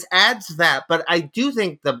 Yeah, this adds that, but I do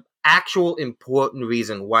think the actual important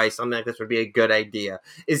reason why something like this would be a good idea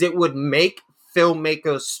is it would make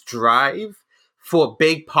filmmakers strive for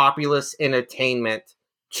big populist entertainment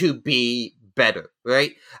to be better,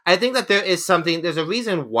 right? I think that there's a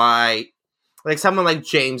reason why, like someone like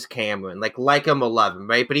James Cameron, like him or love him,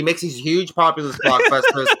 right? But he makes these huge populist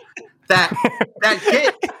blockbusters that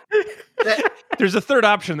there's a third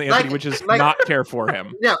option, Anthony, which is not care for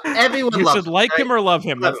him. No, everyone you loves should like him or love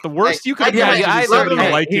him. That's the worst you could imagine. I love him.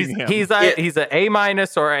 Liking him. He's an A-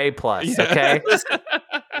 or A+. Okay. Listen,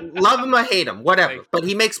 love him or hate him, whatever. But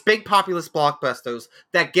he makes big populist blockbusters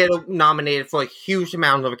that get nominated for a huge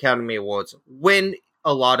amount of Academy Awards. Win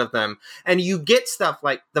a lot of them. And you get stuff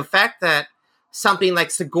like the fact that something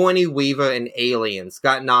like Sigourney Weaver in Aliens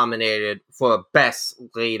got nominated for Best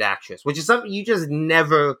Lead Actress, which is something you just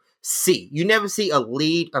never see. You never see a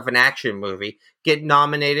lead of an action movie get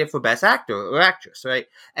nominated for Best Actor or Actress, right?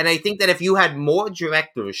 And I think that if you had more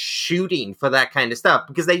directors shooting for that kind of stuff,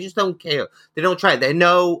 because they just don't care. They don't try. They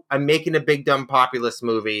know I'm making a big, dumb, populist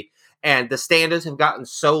movie, and the standards have gotten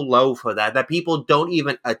so low for that people don't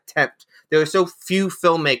even attempt. There are so few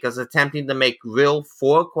filmmakers attempting to make real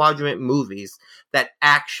 4-quadrant movies that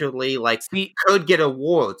actually could get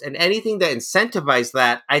awards, and anything that incentivized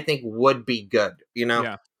that, I think, would be good.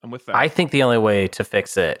 Yeah, I'm with that. I think the only way to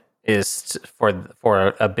fix it is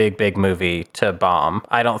for a big movie to bomb.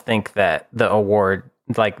 I don't think that the award,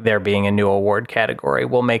 like there being a new award category,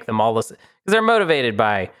 will make them all listen, because they're motivated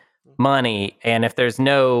by money. And if there's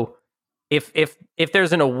if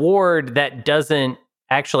there's an award that doesn't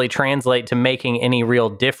actually translate to making any real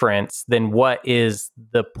difference, then what is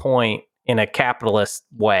the point in a capitalist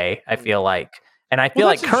way, I feel like. And I feel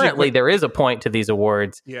like currently there is a point to these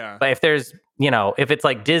awards. Yeah. But if there's, if it's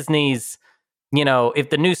like Disney's, if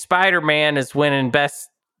the new Spider-Man is winning Best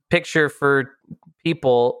Picture for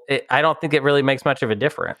people, I don't think it really makes much of a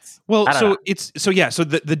difference. Well, so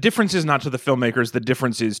the difference is not to the filmmakers, the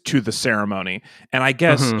difference is to the ceremony. And I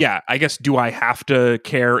guess, do I have to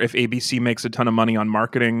care if ABC makes a ton of money on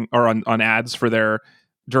marketing or on ads for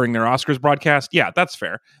during their Oscars broadcast? Yeah, that's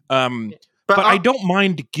fair. But I don't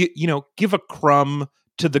mind give a crumb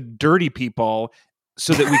to the dirty people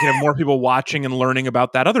so that we can have more people watching and learning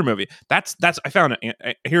about that other movie. That's I found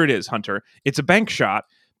it. Here it is, Hunter. It's a bank shot.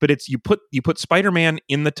 But it's you put Spider-Man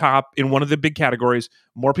in the top in one of the big categories.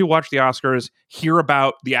 More people watch the Oscars, hear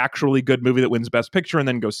about the actually good movie that wins Best Picture, and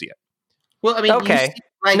then go see it. Well, I mean, okay,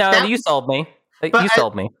 you sold me.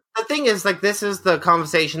 Sold me. The thing is, this is the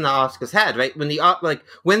conversation the Oscars had, right? When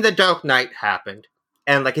when The Dark Knight happened,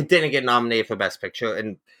 and it didn't get nominated for Best Picture,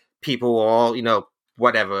 and people were all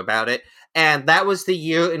whatever about it, and that was the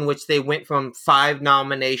year in which they went from 5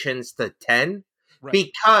 nominations to 10. Right.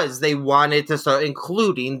 Because they wanted to start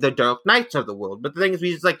including the Dark Knights of the world. But the thing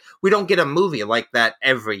is, we don't get a movie like that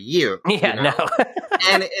every year. Yeah, no.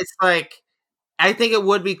 And it's I think it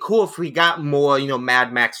would be cool if we got more,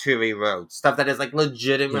 Mad Max Fury Road stuff that is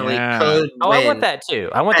legitimately could. Oh, I want that too.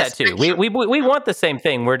 We want the same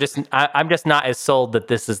thing. I'm just not as sold that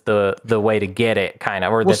this is the way to get it, kind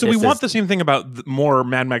of. Well, so we want the same thing about more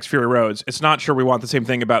Mad Max Fury Roads. It's not sure we want the same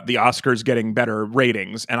thing about the Oscars getting better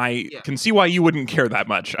ratings, and I can see why you wouldn't care that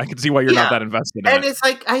much. I can see why you're not that invested. And it's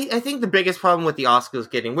I think the biggest problem with the Oscars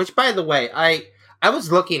getting, which by the way, I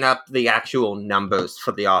was looking up the actual numbers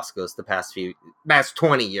for the Oscars the past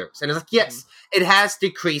 20 years. And it's yes, it has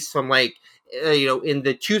decreased from in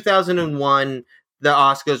the 2001, the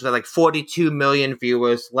Oscars were 42 million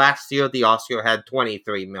viewers. Last year, the Oscar had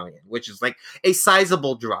 23 million, which is a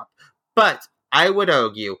sizable drop. But I would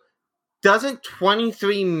argue, doesn't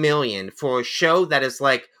 23 million for a show that is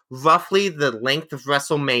roughly the length of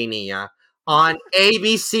WrestleMania on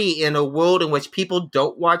ABC in a world in which people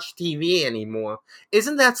don't watch TV anymore,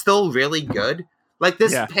 isn't that still really good?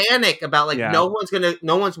 This panic about no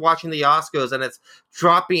one's watching the Oscars, and it's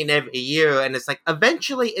dropping every year, and it's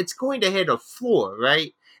eventually it's going to hit a floor,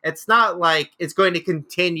 right? It's not it's going to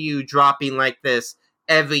continue dropping like this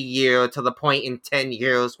every year to the point in 10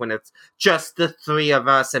 years when it's just the 3 of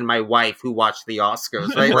us and my wife who watch the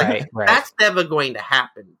Oscars, right? Right. That's never going to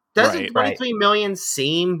happen. Doesn't 23 million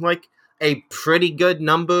seem like a pretty good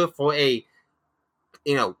number for a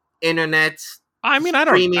internet?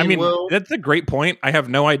 World? That's a great point. I have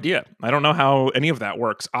no idea. I don't know how any of that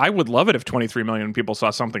works. I would love it if 23 million people saw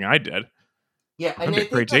something I did. Yeah, that'd be a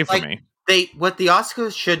great day for me. What the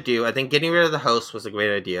Oscars should do, I think getting rid of the host was a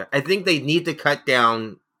great idea. I think they need to cut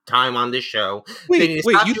down time on this show. Wait, you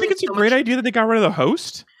think it's a great idea that they got rid of the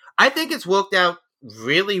host? I think it's worked out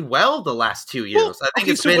really well the last 2 years. I think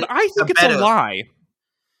it's a lie.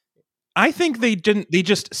 I think they didn't. They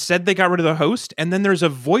just said they got rid of the host, and then there's a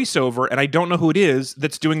voiceover, and I don't know who it is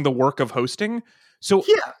that's doing the work of hosting. So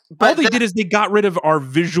all they did is they got rid of our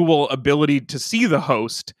visual ability to see the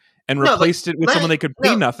host and replaced it with someone they could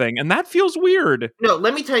pay nothing, and that feels weird. No,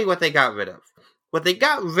 let me tell you what they got rid of. What they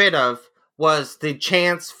got rid of was the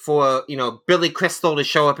chance for, Billy Crystal to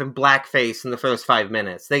show up in blackface in the first 5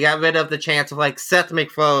 minutes. They got rid of the chance of, Seth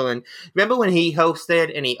MacFarlane. Remember when he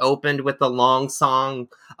hosted and he opened with the long song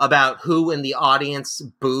about who in the audience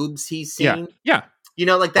boobs he's seen? Yeah.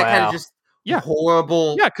 That kind of just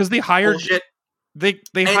horrible. Yeah, because they hired bullshit.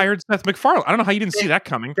 They hired Seth MacFarlane. I don't know how you didn't see that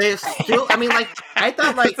coming. They still, I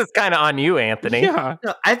thought this is kind of on you, Anthony. Yeah.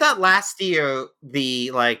 No, I thought last year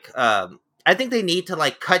the I think they need to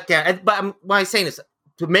like cut down. But what I'm saying is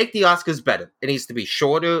to make the Oscars better, it needs to be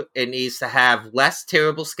shorter. It needs to have less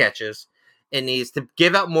terrible sketches. It needs to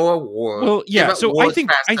give out more awards. Well, give yeah. out So I awards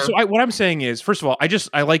think faster. what I'm saying is, first of all,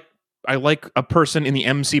 I like a person in the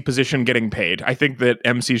MC position getting paid. I think that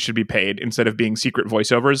MCs should be paid instead of being secret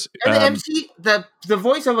voiceovers. And the MC, the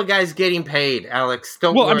voiceover guy's getting paid, Alex.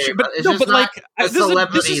 Don't Well, worry. I'm sure, but It's no, just but not like a this is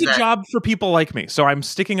celebrity a job for people like me. So I'm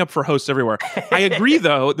sticking up for hosts everywhere. I agree,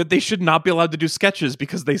 though, that they should not be allowed to do sketches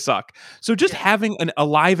because they suck. So just having a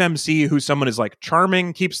live MC who someone is like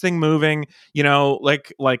charming, keeps thing moving, you know,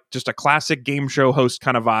 like just a classic game show host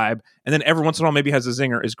kind of vibe, and then every once in a while maybe has a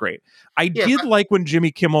zinger is great. I did like when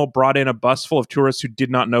Jimmy Kimmel brought in a bus full of tourists who did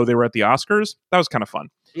not know they were at the Oscars. That was kind of fun.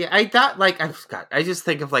 Yeah, I thought I just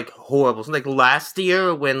think of like horrible. Like last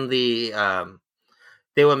year when they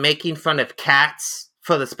were making fun of Cats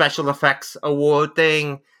for the special effects award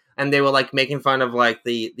thing, and they were like making fun of like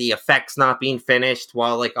the effects not being finished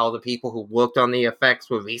while like all the people who worked on the effects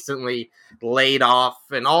were recently laid off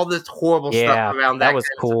and all this horrible stuff around that. That was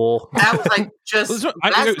cool. That was like just so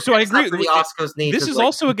I agree. The Oscars need this is like,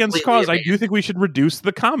 also against cause. I do think we should reduce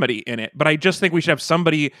the comedy in it, but I just think we should have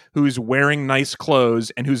somebody who's wearing nice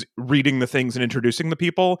clothes and who's reading the things and introducing the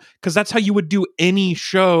people, because that's how you would do any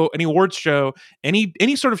show, any awards show,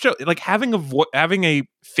 any sort of show. Like having a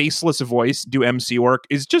faceless voice do MC work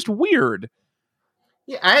is just weird.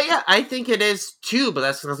 Yeah, I think it is too, but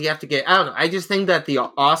that's because you have to get. I don't know. I just think that the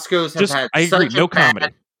Oscars have had such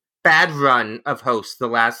a bad run of hosts the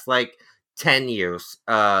last like 10 years.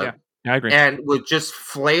 Yeah, I agree. And we're just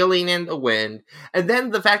flailing in the wind. And then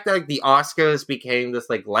the fact that like the Oscars became this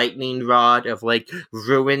like lightning rod of like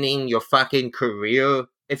ruining your fucking career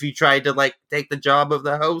if you tried to like take the job of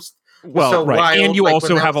the host. Well, so right, wild, and you like,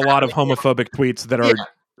 also have a lot of homophobic tweets that are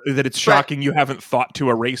that it's shocking you haven't thought to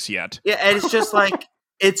erase yet. Yeah, and it's just like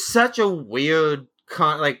it's such a weird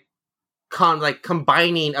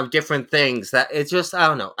combining of different things that it's just I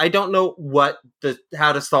don't know. I don't know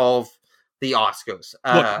how to solve the Oscars.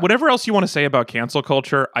 Look, whatever else you want to say about cancel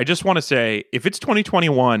culture, I just want to say if it's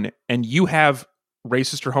 2021 and you have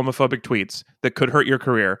racist or homophobic tweets that could hurt your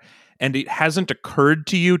career, and it hasn't occurred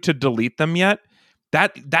to you to delete them yet,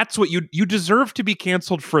 that's what you deserve to be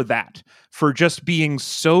canceled for that, for just being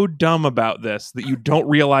so dumb about this that you don't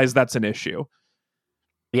realize that's an issue.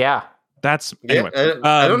 Yeah. That's anyway.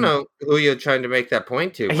 I don't know who you're trying to make that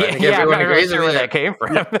point to. But I think I'm not really sure where that came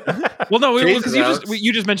from. Well, no, because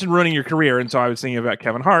you just mentioned ruining your career, and so I was thinking about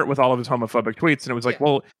Kevin Hart with all of his homophobic tweets, and it was like,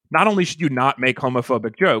 well, not only should you not make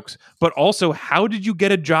homophobic jokes, but also, how did you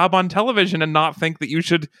get a job on television and not think that you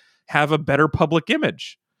should have a better public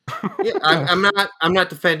image? Yeah, I'm not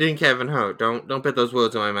defending Kevin Hart. Don't put those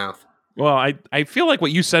words in my mouth. Well, I feel like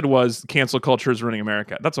what you said was cancel culture is ruining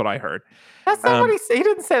America. That's what I heard. That's not what he said. He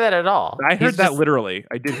didn't say that at all. I heard that literally.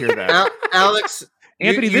 I did hear that. Alex,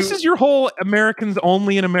 Anthony, this is your whole Americans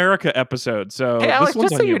Only in America episode. So, hey, Alex,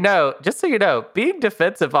 just so you know, being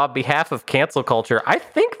defensive on behalf of cancel culture, I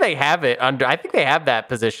think they have it under. I think they have that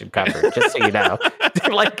position covered. Just so you know,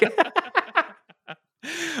 like.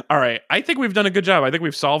 All right, I think we've done a good job. I think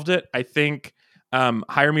we've solved it. I think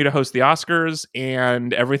hire me to host the Oscars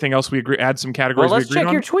and everything else we agree. Add some categories. Well, let's we agreed check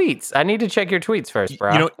on. your tweets. I need to check your tweets first,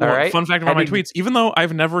 bro. You know, all right. Fun fact about my tweets: even though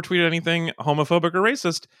I've never tweeted anything homophobic or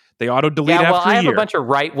racist, they auto delete after a year. I have a bunch of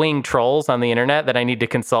right wing trolls on the internet that I need to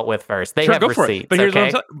consult with first. They have receipts. But here's what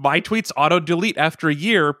I'm saying: my tweets auto delete after a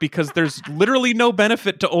year because there's literally no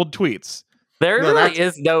benefit to old tweets. There really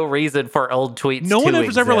is no reason for old tweets. No one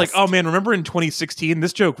exist. ever like, oh man, remember in 2016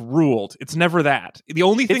 this joke ruled. It's never that. The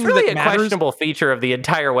only thing it's really that matters, questionable feature of the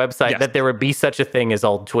entire website that there would be such a thing as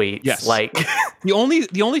old tweets. Yes, like the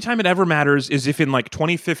only time it ever matters is if in like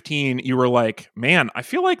 2015 you were like, man, I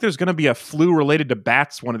feel like there's going to be a flu related to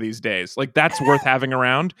bats one of these days. Like that's worth having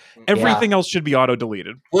around. Everything else should be auto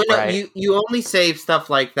deleted. Well, no, you only save stuff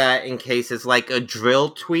like that in cases like a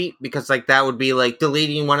drill tweet because like that would be like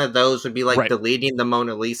deleting one of those would be like deleting the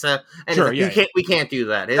Mona Lisa, and we can't do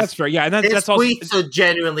that. That's fair, yeah, and that's also tweets are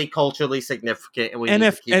genuinely culturally significant, and we need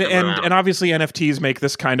to keep them around. And obviously NFTs make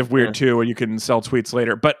this kind of weird too, and you can sell tweets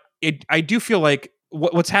later. But I do feel like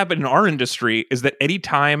what's happened in our industry is that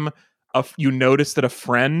anytime you notice that a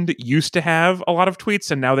friend used to have a lot of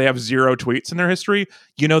tweets and now they have 0 tweets in their history,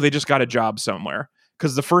 you know they just got a job somewhere.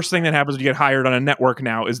 Because the first thing that happens when you get hired on a network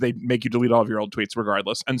now is they make you delete all of your old tweets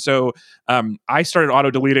regardless. And so I started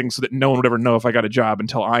auto-deleting so that no one would ever know if I got a job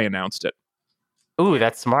until I announced it. Ooh,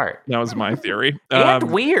 that's smart. That was my theory.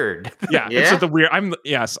 And weird. Yeah, it's the weird.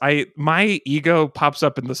 My ego pops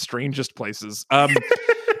up in the strangest places.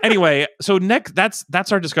 Anyway, so next,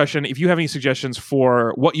 that's our discussion. If you have any suggestions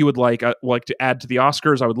for what you would like to add to the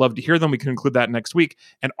Oscars, I would love to hear them. We can include that next week.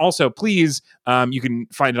 And also, please, you can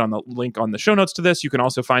find it on the link on the show notes to this. You can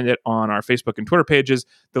also find it on our Facebook and Twitter pages.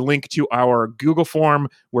 The link to our Google form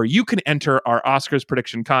where you can enter our Oscars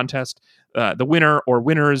prediction contest. The winner or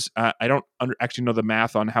winners, I don't actually know the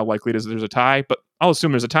math on how likely it is there's a tie, but I'll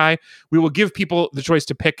assume there's a tie. We will give people the choice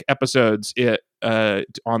to pick episodes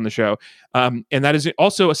on the show. And that is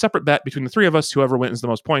also a separate bet between the three of us. Whoever wins the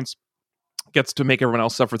most points gets to make everyone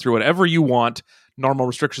else suffer through whatever you want. Normal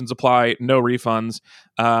restrictions apply, no refunds.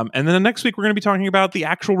 And then the next week, we're going to be talking about the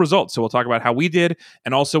actual results. So we'll talk about how we did,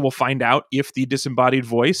 and also we'll find out if the disembodied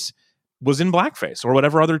voice was in blackface or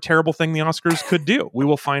whatever other terrible thing the Oscars could do. We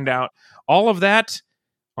will find out all of that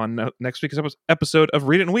on next week's episode of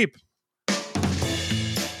Read It and Weep.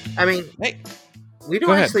 I mean, we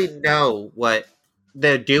don't actually know what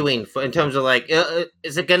they're doing in terms of like,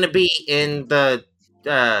 is it going to be in the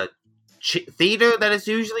theater that it's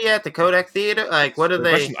usually at, the Kodak Theater? Like, what are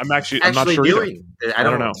they? I'm not sure doing? I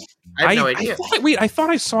don't know. I have no idea. I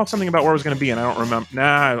thought I saw something about where it was going to be, and I don't remember.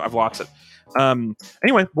 Nah, I've lost it.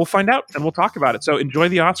 Anyway, we'll find out and we'll talk about it. So enjoy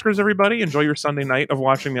the Oscars, everybody. Enjoy your Sunday night of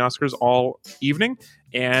watching the Oscars all evening.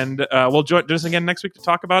 And we'll join us again next week to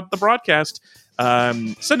talk about the broadcast.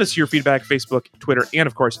 Send us your feedback, Facebook, Twitter, and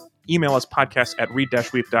of course, email us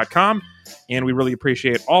podcast@read-weep.com. And we really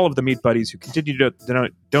appreciate all of the Meat Buddies who continue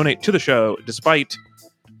to donate to the show despite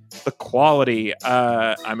the quality.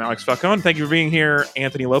 I'm Alex Falcone. Thank you for being here,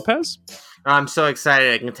 Anthony Lopez. I'm so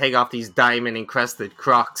excited I can take off these diamond-encrusted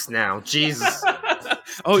Crocs now. Jesus.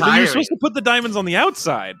 You're supposed to put the diamonds on the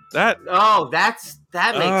outside. That makes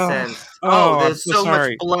sense. There's so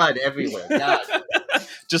much blood everywhere. God.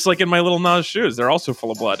 Just like in my little Nas shoes. They're also full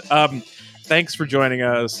of blood. Thanks for joining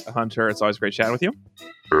us, Hunter. It's always great chatting with you.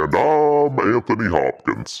 And I'm Anthony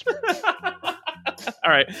Hopkins. All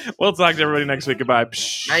right. We'll talk to everybody next week. Goodbye.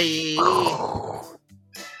 Bye.